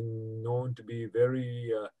has been known to be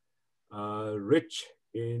very rich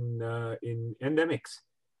in endemics.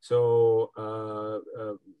 So,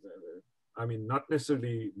 I mean, not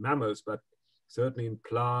necessarily mammals, but certainly in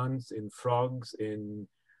plants, in frogs, in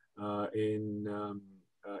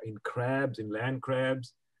crabs, in land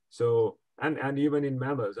crabs. So, and even in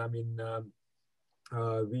mammals. I mean,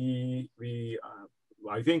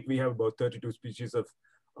 I think we have about 32 species of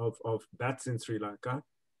bats in Sri Lanka,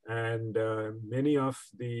 and many of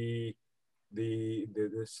the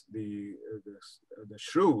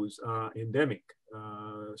shrews are endemic.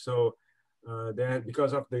 So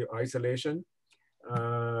because of the isolation,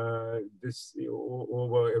 over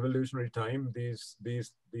evolutionary time, these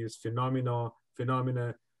phenomena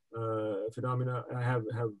have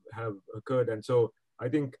occurred, and so I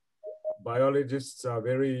think biologists are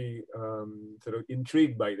very sort of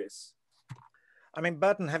intrigued by this. I mean,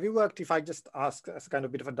 Burton, have you worked, if I just ask as kind of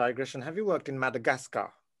a bit of a digression, have you worked in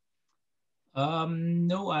Madagascar?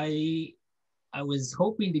 No, I was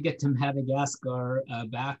hoping to get to Madagascar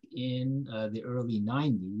back in the early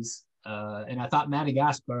 90s. And I thought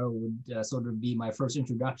Madagascar would sort of be my first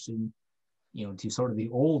introduction, to sort of the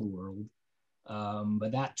old world.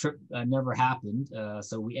 But that trip never happened.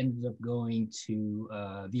 So we ended up going to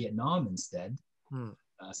Vietnam instead.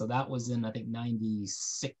 So that was in, I think,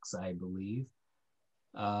 96, I believe.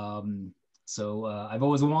 So I've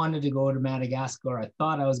always wanted to go to Madagascar. I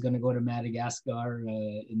thought I was going to go to Madagascar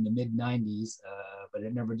in the mid 90s, but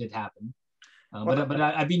it never did happen. But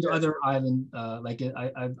I've been to other islands, like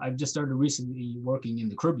I've just started recently working in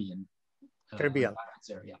the Caribbean. Caribbean.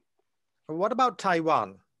 There, yeah. What about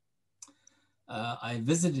Taiwan? I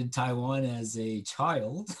visited Taiwan as a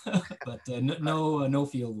child, but no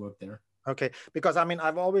field work there. Okay, because I mean,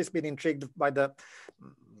 I've always been intrigued by the,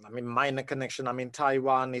 minor connection. I mean,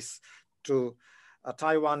 Taiwan is to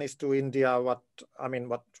India.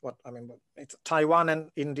 It's Taiwan and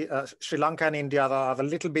India, Sri Lanka and India are a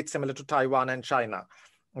little bit similar to Taiwan and China,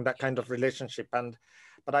 and that kind of relationship.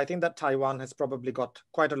 But I think that Taiwan has probably got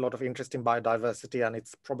quite a lot of interest in biodiversity, and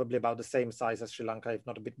it's probably about the same size as Sri Lanka, if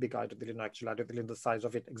not a bit bigger. I don't really know, actually. I don't really know the size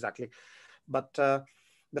of it exactly. But the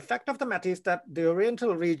fact of the matter is that the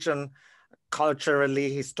Oriental region,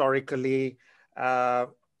 culturally, historically, has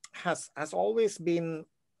always been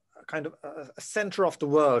kind of a center of the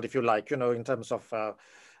world, if you like, in terms of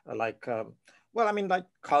like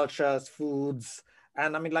cultures, foods,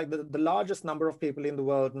 and I mean, like the largest number of people in the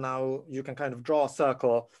world now, you can kind of draw a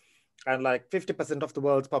circle, and like 50% of the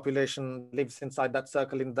world's population lives inside that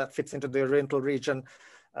circle, that fits into the Oriental region,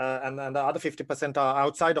 and the other 50% are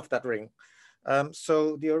outside of that ring.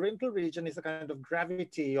 So the Oriental region is a kind of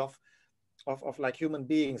gravity of like human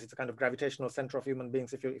beings. It's a kind of gravitational center of human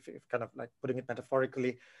beings, if you kind of like putting it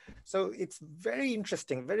metaphorically. So it's very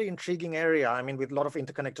interesting, very intriguing area. I mean, with a lot of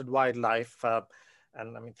interconnected wildlife,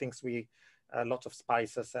 and I mean, lots of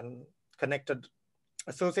spices and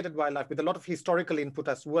associated wildlife with a lot of historical input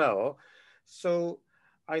as well. So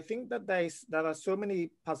I think that there are so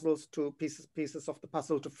many pieces of the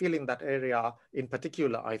puzzle to fill in that area in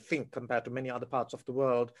particular, I think, compared to many other parts of the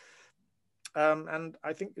world. And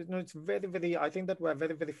I think, it's I think that we're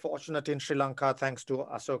very, very fortunate in Sri Lanka, thanks to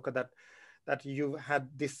Asoka, that you had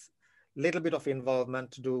this little bit of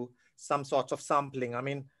involvement to do some sorts of sampling. I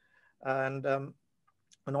mean,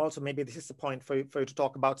 and also maybe this is the point for you to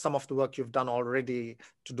talk about some of the work you've done already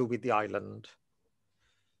to do with the island.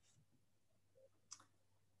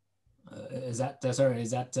 Is that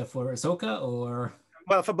for Asoka or?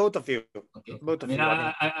 Well, for both of you. Okay. Both of you.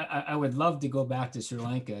 I would love to go back to Sri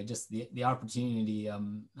Lanka. Just the opportunity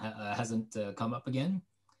hasn't come up again.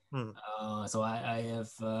 So I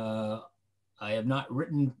have not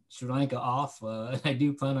written Sri Lanka off. I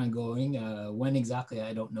do plan on going. When exactly,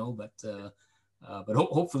 I don't know, but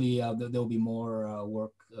hopefully there'll be more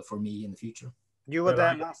work for me in the future. You were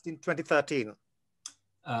there last in 2013.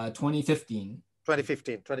 2015.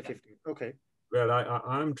 2015. Okay. Well,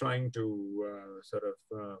 I'm trying to sort of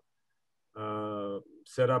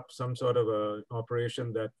set up some sort of an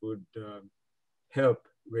operation that would help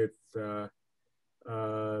with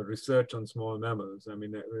research on small mammals. I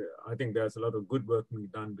mean, I think there's a lot of good work being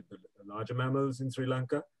done with the larger mammals in Sri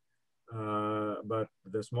Lanka, but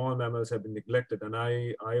the small mammals have been neglected, and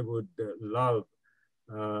I would love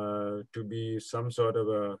to be some sort of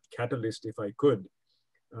a catalyst, if I could,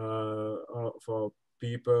 for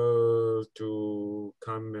people to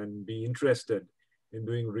come and be interested in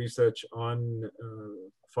doing research on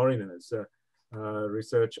foreigners,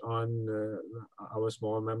 research on our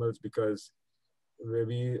small mammals, because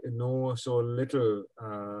we know so little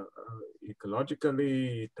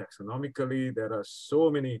ecologically, taxonomically. There are so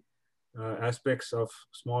many aspects of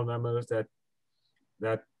small mammals that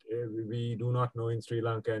we do not know in Sri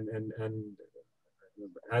Lanka, and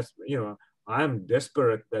as you know, I'm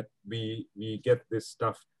desperate that we get this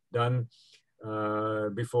stuff done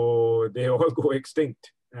before they all go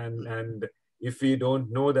extinct. And if we don't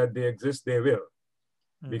know that they exist, they will.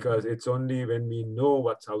 because it's only when we know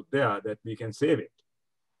what's out there that we can save it.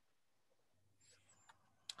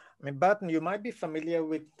 I mean, Burton, you might be familiar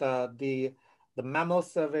with the Mammal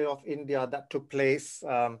Survey of India that took place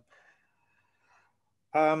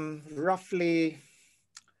roughly,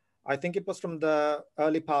 I think it was from the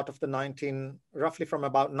early part of the roughly from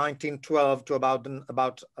about 1912 to about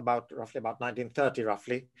roughly about 1930,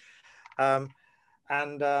 roughly.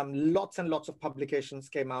 And lots and lots of publications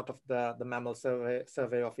came out of the Mammal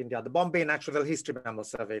Survey of India, the Bombay Natural History Mammal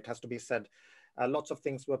Survey, it has to be said. Lots of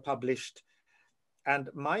things were published. And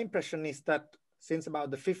my impression is that since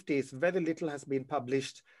about the 50s, very little has been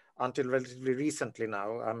published until relatively recently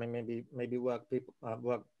now. I mean, maybe work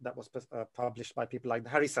that was published by people like the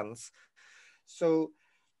Harrisons. So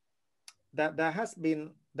there has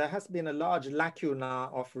been a large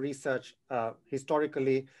lacuna of research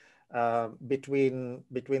historically between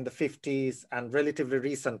the 50s and relatively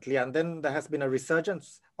recently. And then there has been a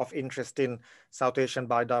resurgence of interest in South Asian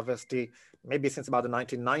biodiversity, maybe since about the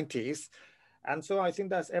 1990s. And so I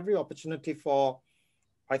think there's every opportunity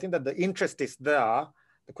I think that the interest is there.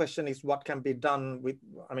 The question is what can be done with,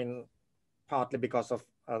 I mean, partly because of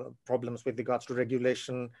problems with regards to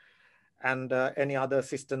regulation and any other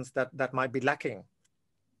assistance that might be lacking.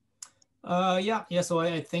 Yeah. So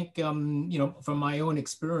I think, from my own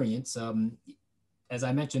experience, as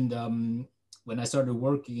I mentioned, when I started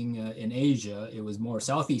working in Asia, it was more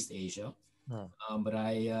Southeast Asia. But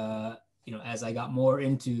I, as I got more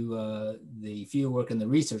into the field work and the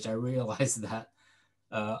research, I realized that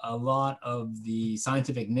a lot of the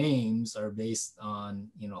scientific names are based on,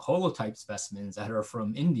 holotype specimens that are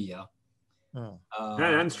from India.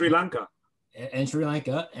 And Sri Lanka. And Sri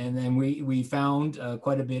Lanka. And then we found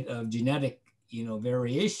quite a bit of genetic,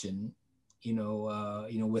 variation,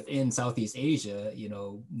 within Southeast Asia,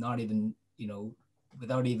 not even,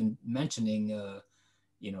 without even mentioning,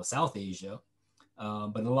 South Asia.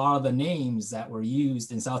 But a lot of the names that were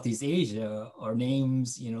used in Southeast Asia are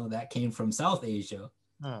names, that came from South Asia.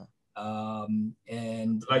 And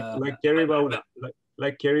like Keribaula,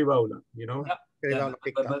 like Keribaula, Yeah,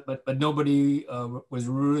 but nobody was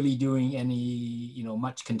really doing any,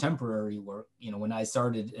 much contemporary work, when I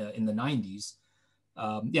started in the 90s.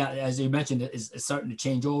 As you mentioned, it's starting to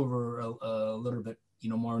change over a little bit,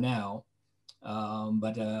 more now.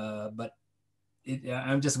 But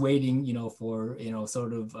I'm just waiting, for,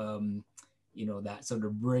 sort of, that sort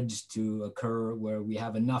of bridge to occur where we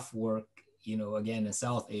have enough work, again, in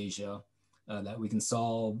South Asia that we can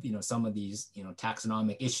solve, some of these,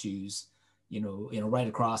 taxonomic issues, right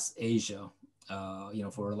across Asia,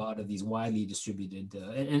 for a lot of these widely distributed,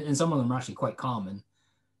 and some of them are actually quite common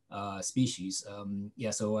species.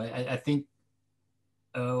 So I think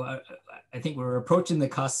we're approaching the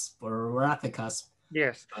cusp, or we're at the cusp.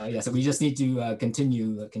 Yes. So we just need to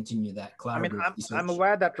continue that collaborative research. I'm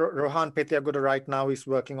aware that Rohan Petyagoda right now is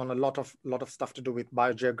working on a lot of stuff to do with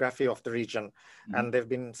biogeography of the region, and they've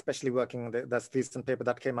been especially working. There's recent paper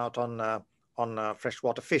that came out on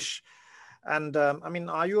freshwater fish, and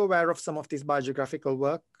are you aware of some of this biogeographical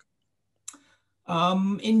work?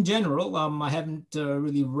 In general, I haven't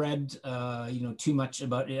really read, too much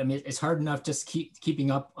about it. I mean, it's hard enough just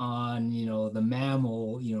keeping up on, the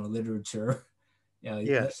mammal, literature.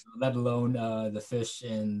 Yes. Let alone the fish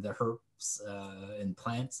and the herps and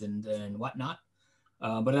plants and whatnot.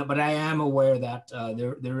 But I am aware that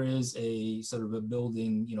there is a sort of a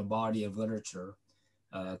building, body of literature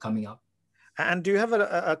coming up. And do you have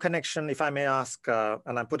a connection, if I may ask,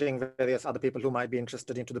 and I'm putting various other people who might be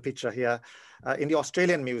interested into the picture here, in the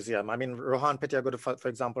Australian Museum? I mean, Rohan Petyagoda, for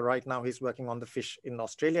example, right now he's working on the fish in the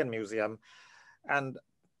Australian Museum, and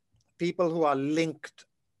people who are linked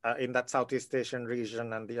in that Southeast Asian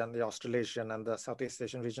region and the Australasian and the Southeast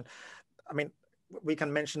Asian region. I mean, we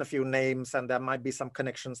can mention a few names, and there might be some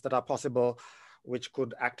connections that are possible, which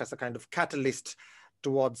could act as a kind of catalyst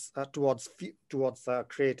towards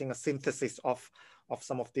creating a synthesis of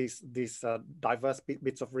some of these diverse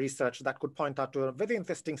bits of research that could point out to a very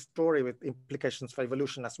interesting story with implications for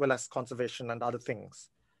evolution as well as conservation and other things.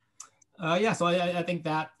 So I think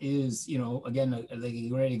that is, again, a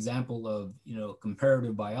great example of,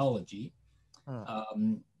 comparative biology.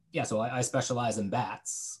 So I specialize in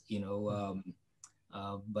bats,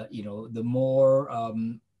 but, the more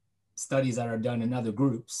studies that are done in other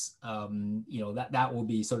groups, that will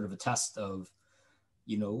be sort of a test of,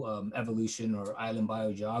 evolution or island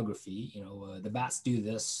biogeography. The bats do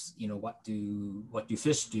this, what do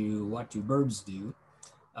fish do? What do birds do?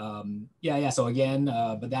 So again,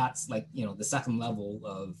 but that's like, the second level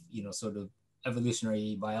of, sort of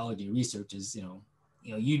evolutionary biology research is,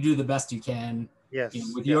 you do the best you can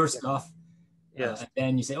with your stuff. Yes. And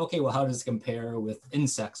then you say, okay, well, how does it compare with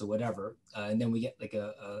insects or whatever? And then we get like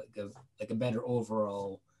a better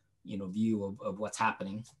overall, view of what's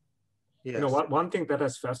happening. Yes. One thing that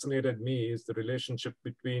has fascinated me is the relationship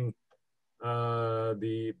between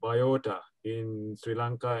the biota in Sri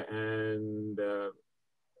Lanka and the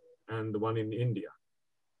one in India.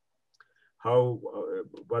 How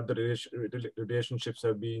what the relationships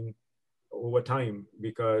have been over time,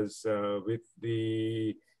 because with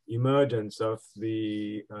the emergence of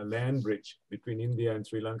the land bridge between India and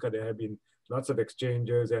Sri Lanka, there have been lots of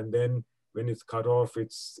exchanges, and then when it's cut off,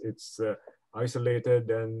 it's isolated,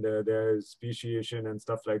 and there's speciation and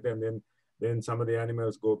stuff like that. And then some of the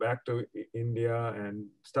animals go back to India and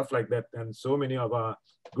stuff like that. And so many of our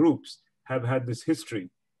groups have had this history.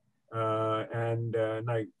 Like,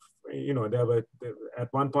 at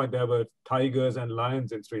one point there were tigers and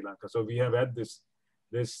lions in Sri Lanka. So we have had this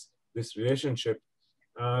relationship,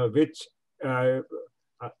 which, to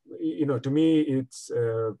me, it's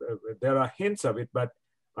there are hints of it, but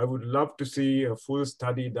I would love to see a full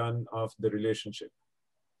study done of the relationship.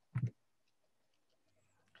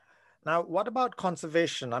 Now, what about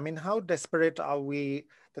conservation? I mean, how desperate are we?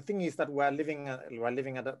 The thing is that we're living in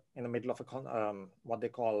the middle of what they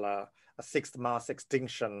call a sixth mass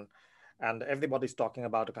extinction, and everybody's talking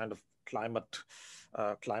about a kind of climate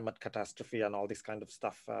catastrophe and all this kind of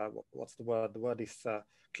stuff. What's the word? The word is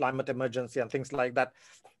climate emergency and things like that.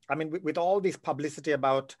 I mean, with all this publicity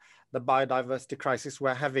about the biodiversity crisis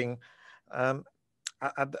we're having, at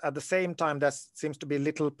the same time, there seems to be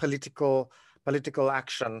little political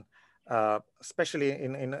action, especially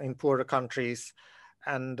in poorer countries,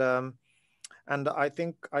 and I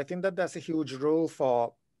think that there's a huge role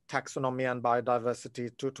for taxonomy and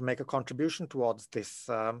biodiversity to make a contribution towards this.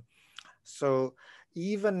 So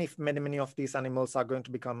even if many of these animals are going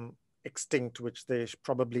to become extinct, which they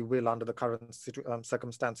probably will under the current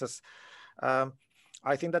circumstances,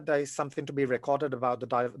 I think that there is something to be recorded about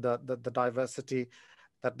the diversity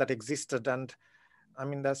that existed. And I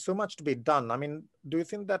mean, there's so much to be done. I mean, do you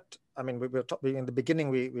think that, I mean, in the beginning,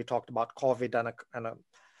 we talked about COVID and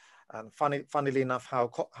funnily enough,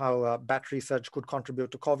 how bat research could contribute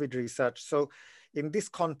to COVID research. So in this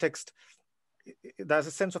context, there's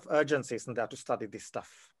a sense of urgency, isn't there, to study this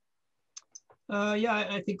stuff? Yeah,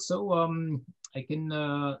 I think so. I can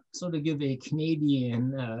sort of give a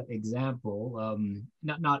Canadian example,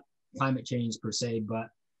 not climate change per se, but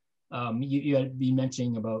you had been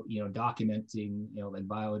mentioning about, documenting, like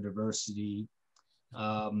biodiversity.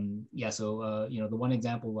 Yeah, so, the one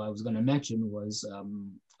example I was going to mention was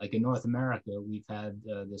like in North America, we've had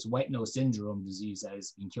this white nose syndrome disease that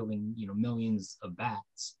has been killing, millions of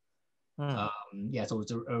bats. Yeah, so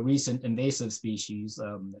it's a recent invasive species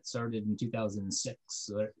that started in 2006.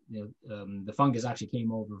 So, the fungus actually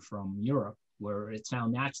came over from Europe, where it's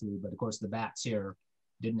found naturally, but of course the bats here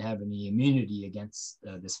didn't have any immunity against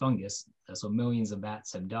this fungus. So millions of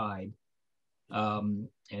bats have died. And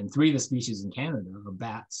 3 of the species in Canada of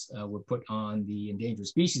bats were put on the endangered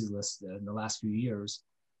species list in the last few years.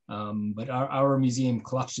 But our museum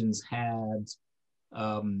collections had,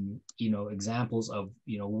 examples of,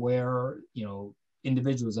 where,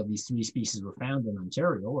 individuals of these 3 species were found in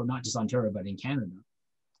Ontario, or not just Ontario, but in Canada.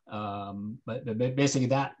 But basically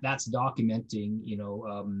that's documenting,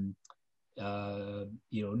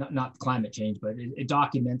 not climate change, but it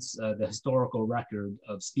documents the historical record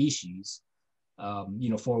of species,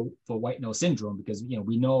 for white nose syndrome, because,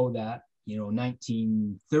 we know that,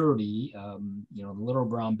 1930, the little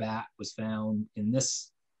brown bat was found in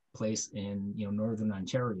this place in, Northern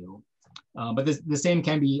Ontario. But the same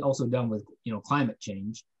can be also done with, climate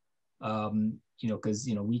change, because,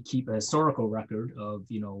 we keep a historical record of,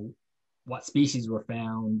 what species were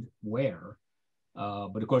found where.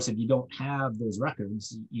 But of course, if you don't have those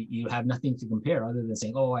records, you have nothing to compare other than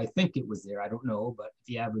saying, oh, I think it was there, I don't know. But if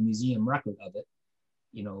you have a museum record of it,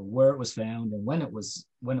 where it was found and when it was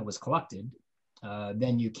collected,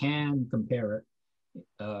 then you can compare it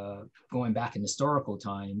going back in historical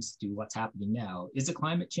times to what's happening now. Is it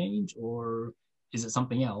climate change or is it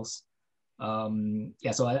something else?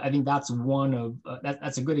 Yeah, so I think that's one of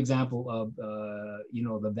that's a good example of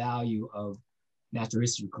the value of natural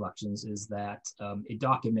history collections, is that it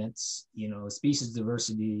documents species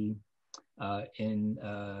diversity in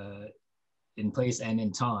place and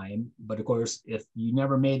in time. But of course, if you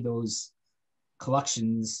never made those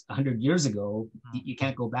collections 100 years ago, you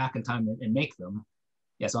can't go back in time and make them.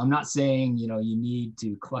 Yeah, so I'm not saying you need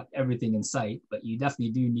to collect everything in sight, but you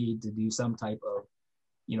definitely do need to do some type of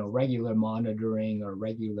regular monitoring or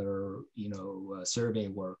regular survey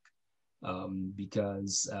work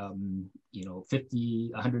because, 50,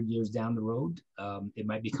 100 years down the road, it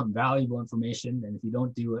might become valuable information. And if you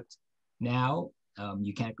don't do it now,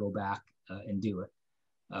 you can't go back and do it.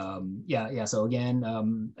 So again,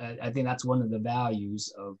 I think that's one of the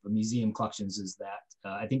values of the museum collections, is that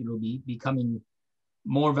I think it will be becoming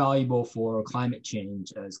more valuable for climate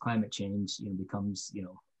change, as climate change becomes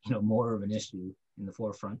more of an issue in the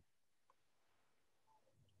forefront.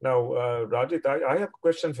 Now, Rajit, I have a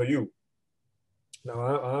question for you. Now,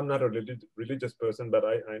 I'm not a religious person, but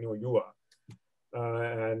I know you are.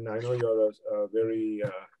 And I know you're a very,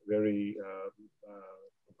 very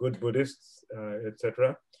good Buddhist,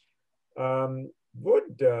 etc.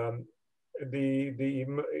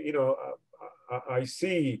 I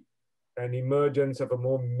see an emergence of a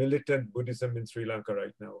more militant Buddhism in Sri Lanka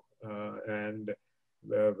right now, and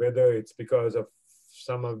whether it's because of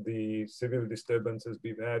some of the civil disturbances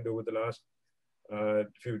we've had over the last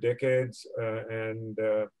few decades, and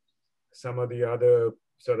some of the other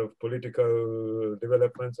sort of political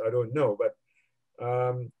developments, I don't know. But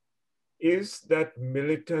is that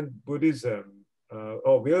militant Buddhism,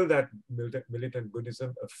 or will that militant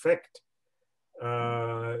Buddhism affect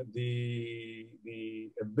the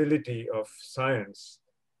ability of science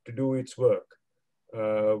to do its work?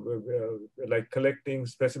 Like collecting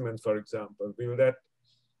specimens, for example, will that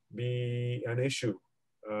be an issue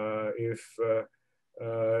if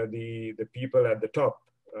the people at the top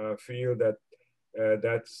feel that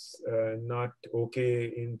that's not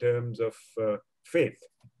okay in terms of faith?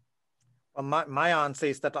 My answer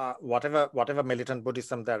is that whatever militant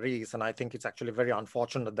Buddhism there is, and I think it's actually very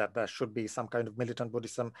unfortunate that there should be some kind of militant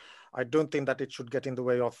Buddhism, I don't think that it should get in the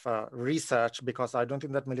way of research, because I don't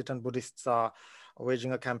think that militant Buddhists are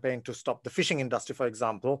waging a campaign to stop the fishing industry, for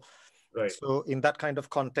example. Right. So in that kind of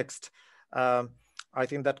context, I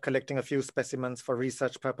think that collecting a few specimens for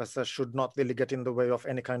research purposes should not really get in the way of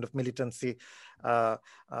any kind of militancy,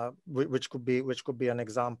 which could be an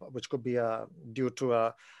example, which could be due to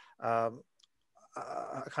a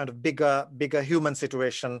kind of bigger human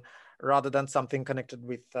situation, rather than something connected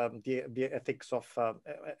with the ethics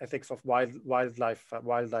of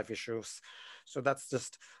wildlife issues. So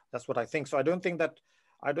that's what I think. So I don't think that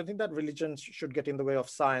religion should get in the way of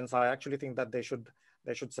science. I actually think that they should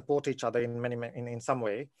support each other in some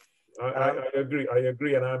way. I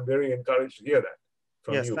agree, and I'm very encouraged to hear that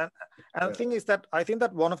from you. Yes, and the thing is that I think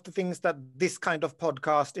that one of the things that this kind of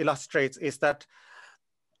podcast illustrates is that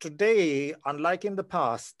today, unlike in the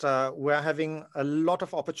past, we're having a lot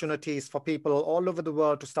of opportunities for people all over the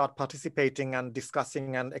world to start participating and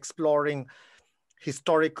discussing and exploring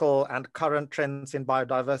historical and current trends in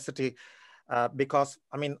biodiversity. Because,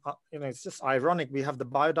 I mean, it's just ironic. We have the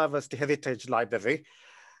Biodiversity Heritage Library,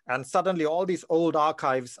 and suddenly all these old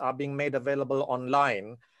archives are being made available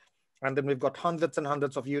online. And then we've got hundreds and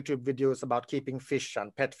hundreds of YouTube videos about keeping fish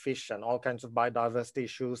and pet fish and all kinds of biodiversity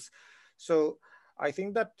issues. So I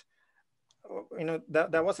think that,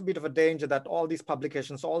 there was a bit of a danger that all these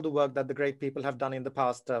publications, all the work that the great people have done in the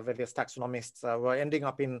past, various taxonomists, were ending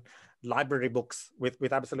up in library books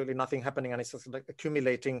with absolutely nothing happening, and it's just like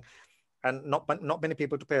accumulating, and not many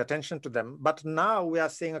people to pay attention to them. But now we are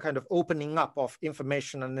seeing a kind of opening up of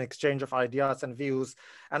information and exchange of ideas and views,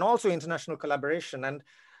 and also international collaboration. And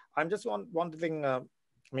I'm just wondering,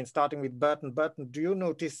 starting with Burton. Burton, do you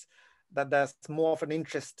notice that there's more of an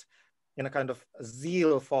interest in a kind of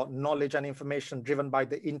zeal for knowledge and information driven by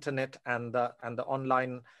the internet and the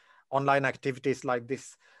online activities like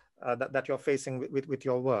this that you're facing with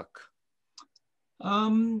your work?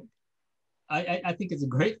 I think it's a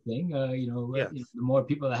great thing. Yes. The more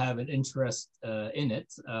people that have an interest in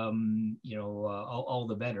it, all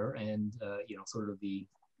the better. And sort of the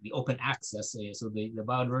open access. So the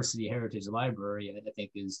Biodiversity Heritage Library, I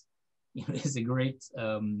think, is a great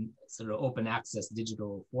sort of open access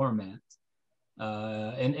digital format.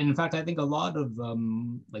 And in fact, I think a lot of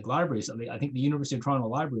like libraries, I think the University of Toronto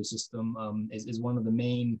library system is one of the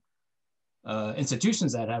main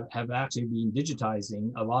institutions that have actually been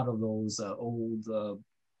digitizing a lot of those old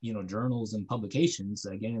journals and publications,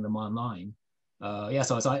 getting them online.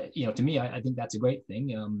 So to me, I think that's a great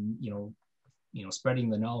thing. Spreading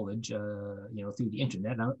the knowledge, through the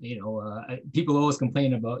internet. People always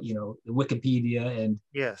complain about, the Wikipedia, and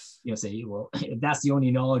yes, say, well, if that's the only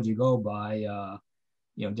knowledge you go by,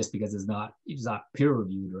 just because it's not peer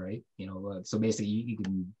reviewed, right? So basically you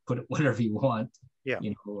can put whatever you want, yeah,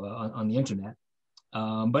 on the internet.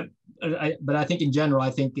 But I think in general,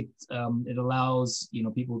 I think it allows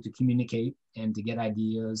people to communicate and to get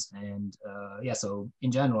ideas, and so in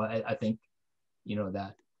general, I think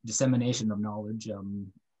that dissemination of knowledge,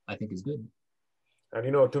 I think, is good.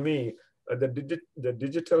 And to me, the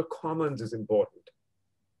digital commons is important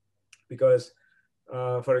because,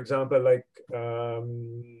 for example, like, I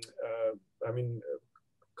mean,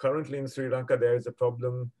 currently in Sri Lanka, there is a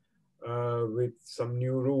problem with some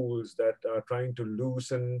new rules that are trying to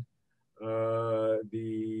loosen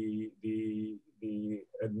the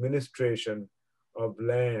administration of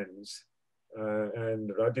lands.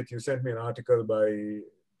 And Rajit, you sent me an article by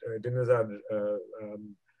Dinazar,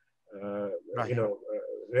 you know,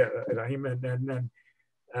 Rahim,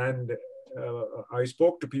 and I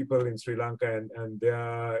spoke to people in Sri Lanka, and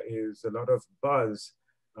there is a lot of buzz,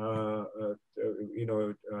 you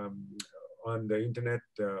know, on the internet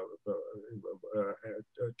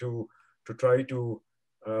to try to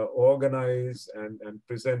organize and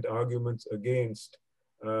present arguments against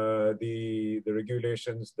the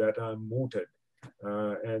regulations that are mooted.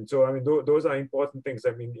 And so, I mean, those are important things.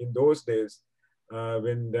 I mean, in those days,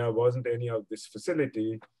 when there wasn't any of this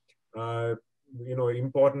facility, you know,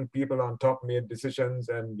 important people on top made decisions,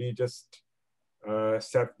 and we just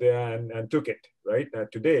sat there and took it, right?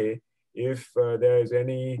 Today, if there is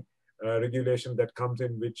any regulation that comes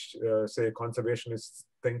in which, say, conservationists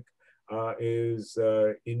think is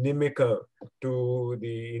inimical to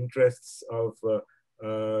the interests of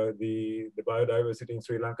the biodiversity in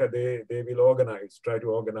Sri Lanka, they will organize, try to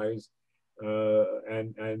organize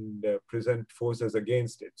and present forces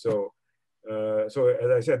against it. So, so as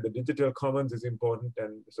I said, the digital commons is important.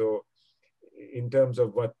 And so in terms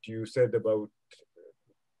of what you said about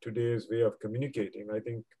today's way of communicating, I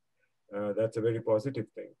think that's a very positive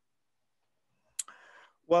thing.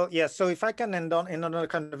 Well, yeah, so if I can end on a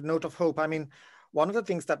kind of note of hope, I mean, one of the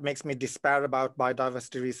things that makes me despair about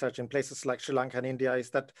biodiversity research in places like Sri Lanka and India is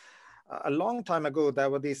that a long time ago, there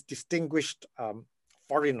were these distinguished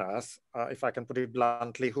foreigners, if I can put it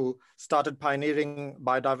bluntly, who started pioneering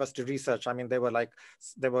biodiversity research. I mean, they were like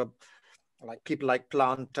people like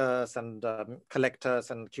planters and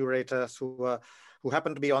collectors and curators who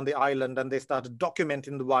happened to be on the island, and they started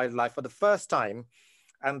documenting the wildlife for the first time.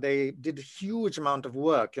 And they did a huge amount of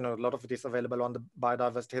work. You know, a lot of it is available on the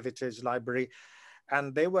Biodiversity Heritage Library.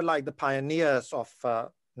 And they were like the pioneers of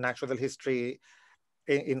natural history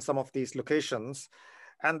in some of these locations.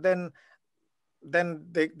 And then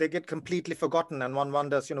they get completely forgotten, and one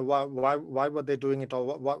wonders, you know, why were they doing it,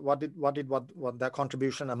 or what their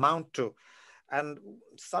contribution amount to? And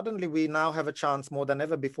suddenly we now have a chance more than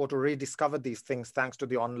ever before to rediscover these things, thanks to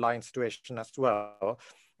the online situation as well.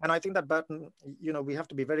 And I think that, Burton, you know, we have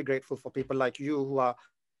to be very grateful for people like you who are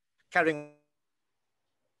carrying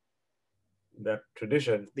that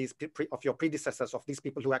tradition, these of your predecessors, of these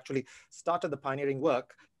people who actually started the pioneering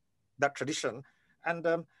work, that tradition. And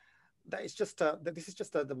that is just this is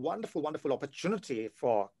just a wonderful, wonderful opportunity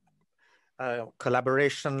for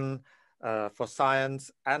collaboration, for science,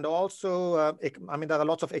 and also, I mean, there are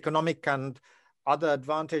lots of economic and other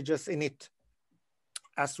advantages in it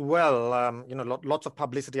as well. You know, lots of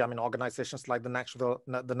publicity. I mean, organizations like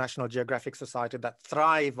the National Geographic Society that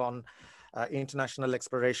thrive on international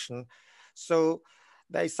exploration. So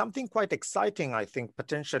there is something quite exciting, I think,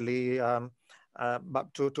 potentially,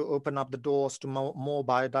 but to open up the doors to more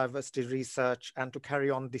biodiversity research and to carry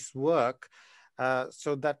on this work,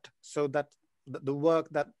 so that the work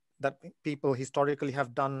that people historically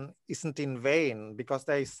have done isn't in vain, because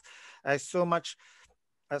there is so much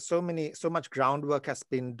groundwork has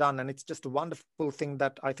been done. And it's just a wonderful thing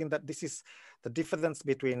that I think that this is the difference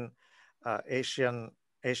between Asian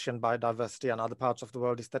biodiversity and other parts of the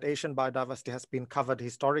world, is that Asian biodiversity has been covered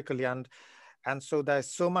historically, and so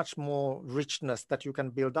there's so much more richness that you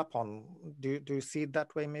can build up on. Do you see it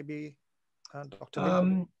that way, maybe, Dr.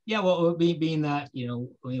 Lim? Yeah, well, being that, you know,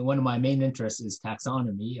 one of my main interests is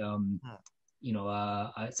taxonomy. You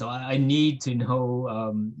know, so I need to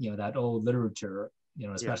know, you know, that old literature, you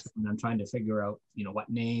know, especially when I'm trying to figure out, you know, what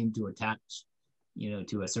name to attach, you know,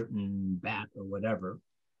 to a certain bat or whatever.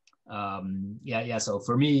 Yeah. So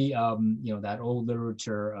for me, you know, that old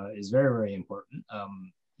literature is very, very important.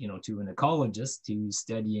 You know, to an ecologist, to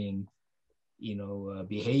studying, you know,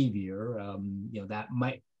 behavior, you know, that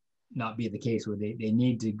might not be the case where they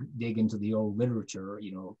need to dig into the old literature,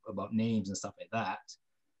 you know, about names and stuff like that.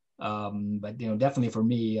 But, you know, definitely for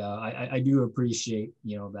me, I do appreciate,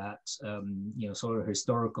 you know, that, you know, sort of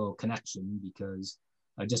historical connection, because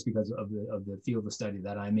just because of the field of study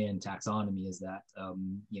that I'm in, taxonomy, is that,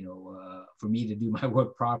 you know, for me to do my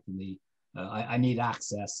work properly, I need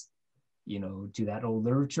access, you know, to that old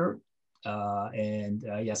literature. And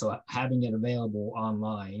yeah, so having it available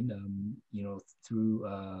online, you know, through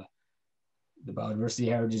the Biodiversity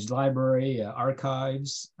Heritage Library,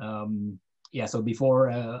 archives. Yeah, so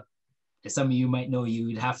before as some of you might know, you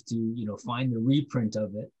would have to, find the reprint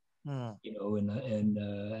of it, at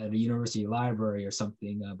a university library or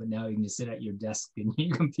something. But now you can just sit at your desk and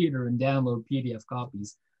your computer and download PDF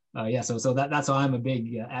copies. So that's why I'm a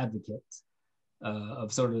big advocate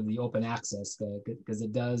of sort of the open access, because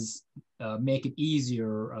it does make it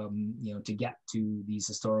easier, to get to these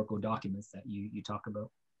historical documents that you talk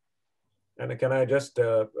about. And can I just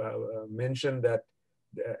mention that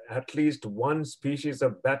at least one species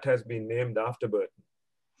of bat has been named after Burton.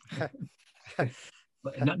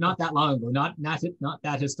 But not that long ago, not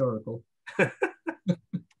that historical.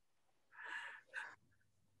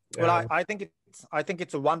 Well, I think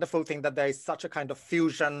it's a wonderful thing that there is such a kind of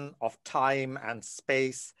fusion of time and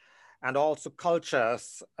space, and also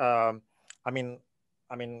cultures. I mean,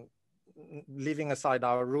 leaving aside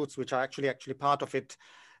our roots, which are actually part of it,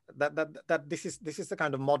 that this is the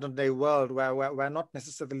kind of modern day world where we're not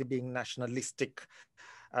necessarily being nationalistic.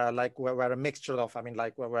 Like we're a mixture of,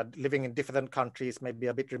 like we're living in different countries, maybe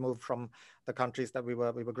a bit removed from the countries that we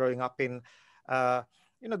were growing up in.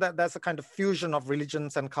 That there's a kind of fusion of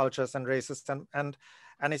religions and cultures and races, and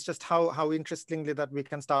it's just how interestingly that we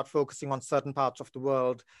can start focusing on certain parts of the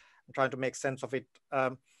world and trying to make sense of it.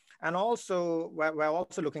 And also we're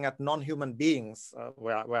also looking at non-human beings,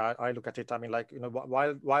 where I look at it.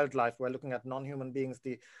 Wildlife. We're looking at non-human beings,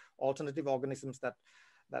 the alternative organisms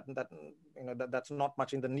that's not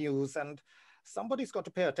much in the news, and somebody's got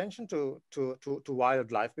to pay attention to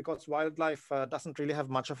wildlife, because wildlife doesn't really have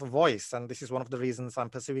much of a voice, and this is one of the reasons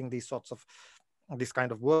I'm pursuing this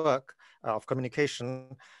kind of work of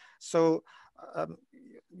communication. So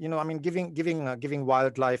giving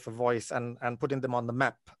wildlife a voice and putting them on the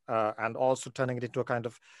map, and also turning it into a kind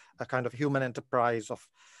of human enterprise of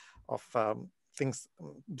things,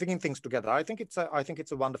 bringing things together. I think it's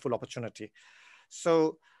a wonderful opportunity.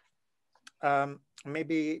 So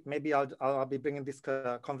maybe I'll be bringing this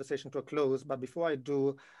conversation to a close. But before I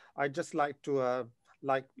do, I'd just like to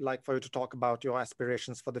like for you to talk about your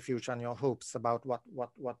aspirations for the future and your hopes about what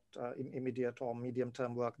immediate or medium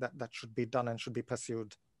term work that should be done and should be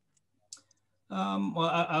pursued. Well,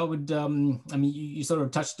 I would. You sort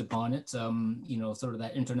of touched upon it. Sort of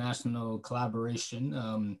that international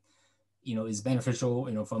collaboration. Is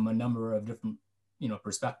beneficial. From a number of different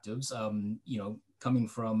perspectives. Coming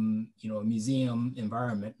from a museum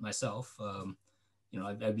environment myself,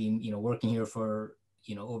 I've been working here for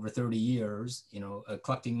over 30 years,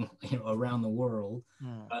 collecting around the world.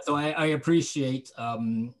 So I appreciate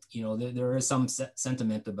there is some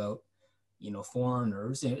sentiment about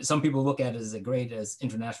foreigners. Some people look at it as as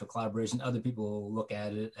international collaboration. Other people look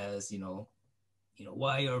at it as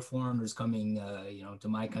why are foreigners coming to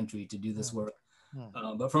my country to do this work?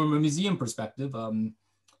 But from a museum perspective,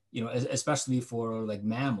 especially for like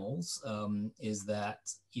mammals, is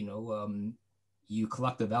that, you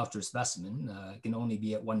collect a voucher specimen, it can only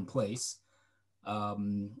be at one place. So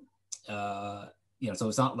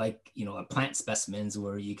it's not like, a plant specimens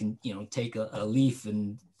where you can, take a leaf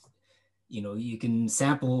and, you can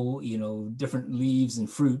sample, different leaves and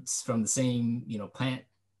fruits from the same, plant,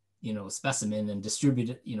 specimen and distribute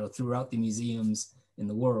it, throughout the museums in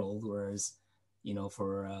the world. Whereas,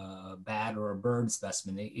 for a bat or a bird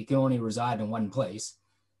specimen, it can only reside in one place.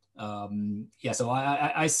 So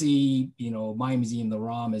I see, my museum, the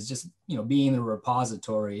ROM, as just, being the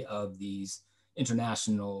repository of these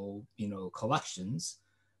international, collections.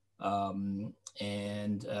 Because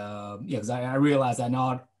I realize that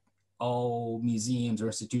not all museums or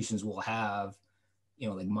institutions will have,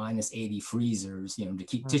 like -80 freezers, to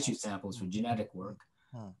keep tissue samples for genetic work.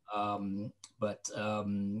 But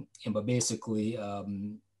basically,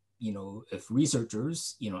 if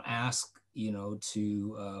researchers, ask,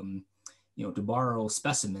 to borrow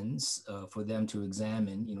specimens for them to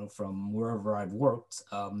examine, from wherever I've worked,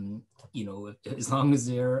 as long as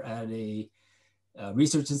they're at a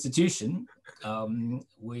research institution,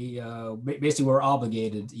 we're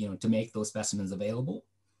obligated, to make those specimens available.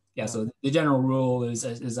 So the general rule is,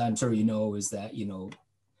 as I'm sure is that,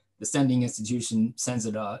 the sending institution sends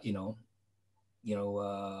it,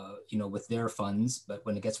 with their funds, but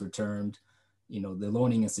when it gets returned, the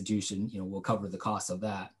loaning institution, will cover the cost of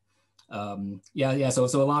that. So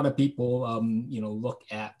a lot of people, look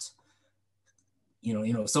at,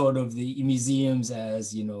 sort of the museums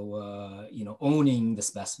as, owning the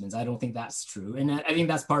specimens. I don't think that's true. And I think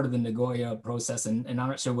that's part of the Nagoya process. And I'm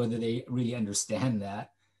not sure whether they really understand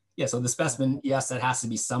that. So the specimen, yes, that has to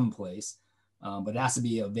be someplace, but it has to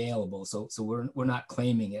be available. So we're not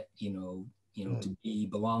claiming it, to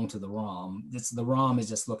belong to the ROM. The ROM is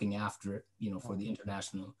just looking after it, for the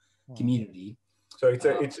international community. So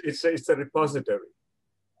it's a repository.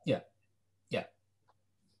 Yeah.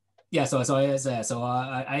 yeah, so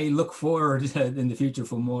I look forward in the future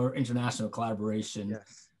for more international collaboration.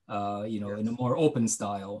 Yes. You know, Yes. in a more open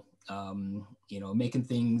style. You know, making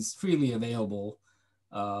things freely available.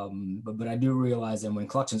 But I do realize that when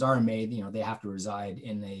collections are made, you know, they have to reside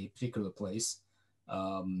in a particular place.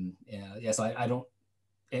 Yes, I don't.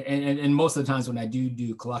 And most of the times when I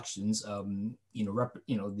do collections, you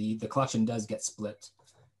know, the collection does get split,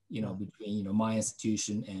 you know, between, you know, my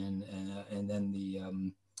institution and then the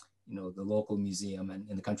you know, the local museum and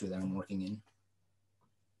in the country that I'm working in.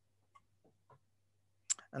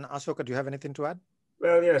 And Asoka, do you have anything to add?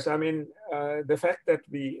 Well, yes. I mean, the fact that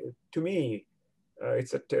to me,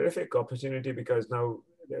 it's a terrific opportunity because now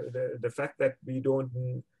the fact that we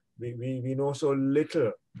know so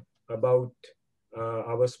little about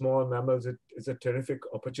our small mammals, it's a terrific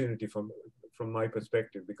opportunity from my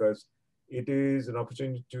perspective, because it is an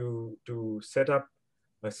opportunity to set up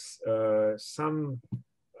some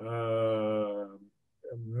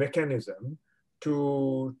mechanism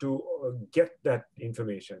to get that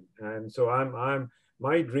information. And so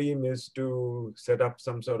my dream is to set up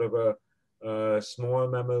some sort of a small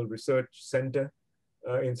mammal research center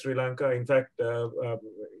in Sri Lanka. In fact,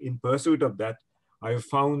 in pursuit of that, I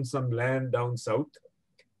found some land down south.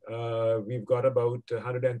 We've got about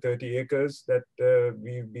 130 acres that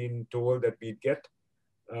we've been told that we'd get.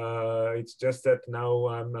 It's just that now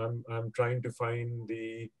I'm trying to find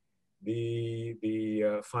the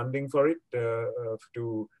funding for it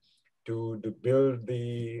to build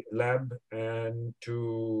the lab and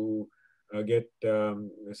to get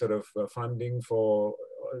sort of funding for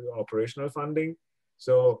operational funding.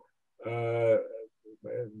 So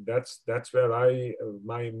that's where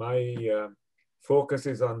my focus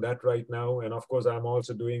is on that right now. And of course, I'm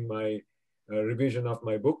also doing my revision of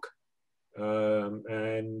my book.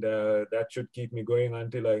 And that should keep me going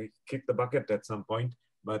until I kick the bucket at some point.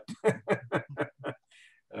 But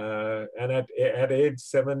and at age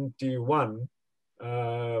 71,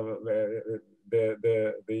 the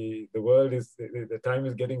world is, the time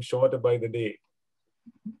is getting shorter by the day.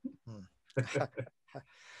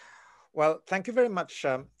 Well, thank you very much.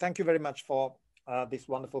 Thank you very much for this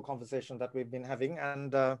wonderful conversation that we've been having,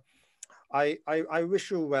 and I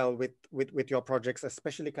wish you well with your projects,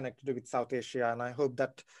 especially connected with South Asia, and I hope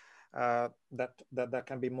that that there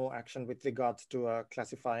can be more action with regards to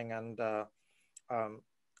classifying and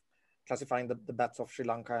classifying the bats of Sri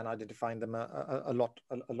Lanka and identifying them a lot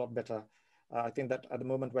better. I think that at the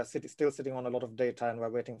moment we're still sitting on a lot of data and we're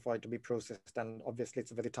waiting for it to be processed, and obviously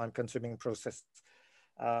it's a very time-consuming process.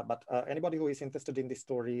 But anybody who is interested in this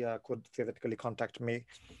story could theoretically contact me.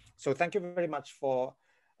 So thank you very much for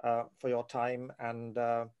your time, and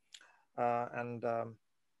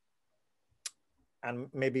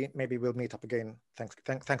maybe we'll meet up again.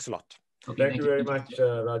 Thanks a lot. Okay, thank you very much,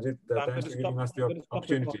 Rajit. Thanks for giving us the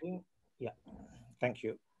opportunity. Yeah, thank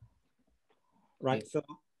you. Right, so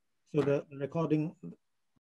the recording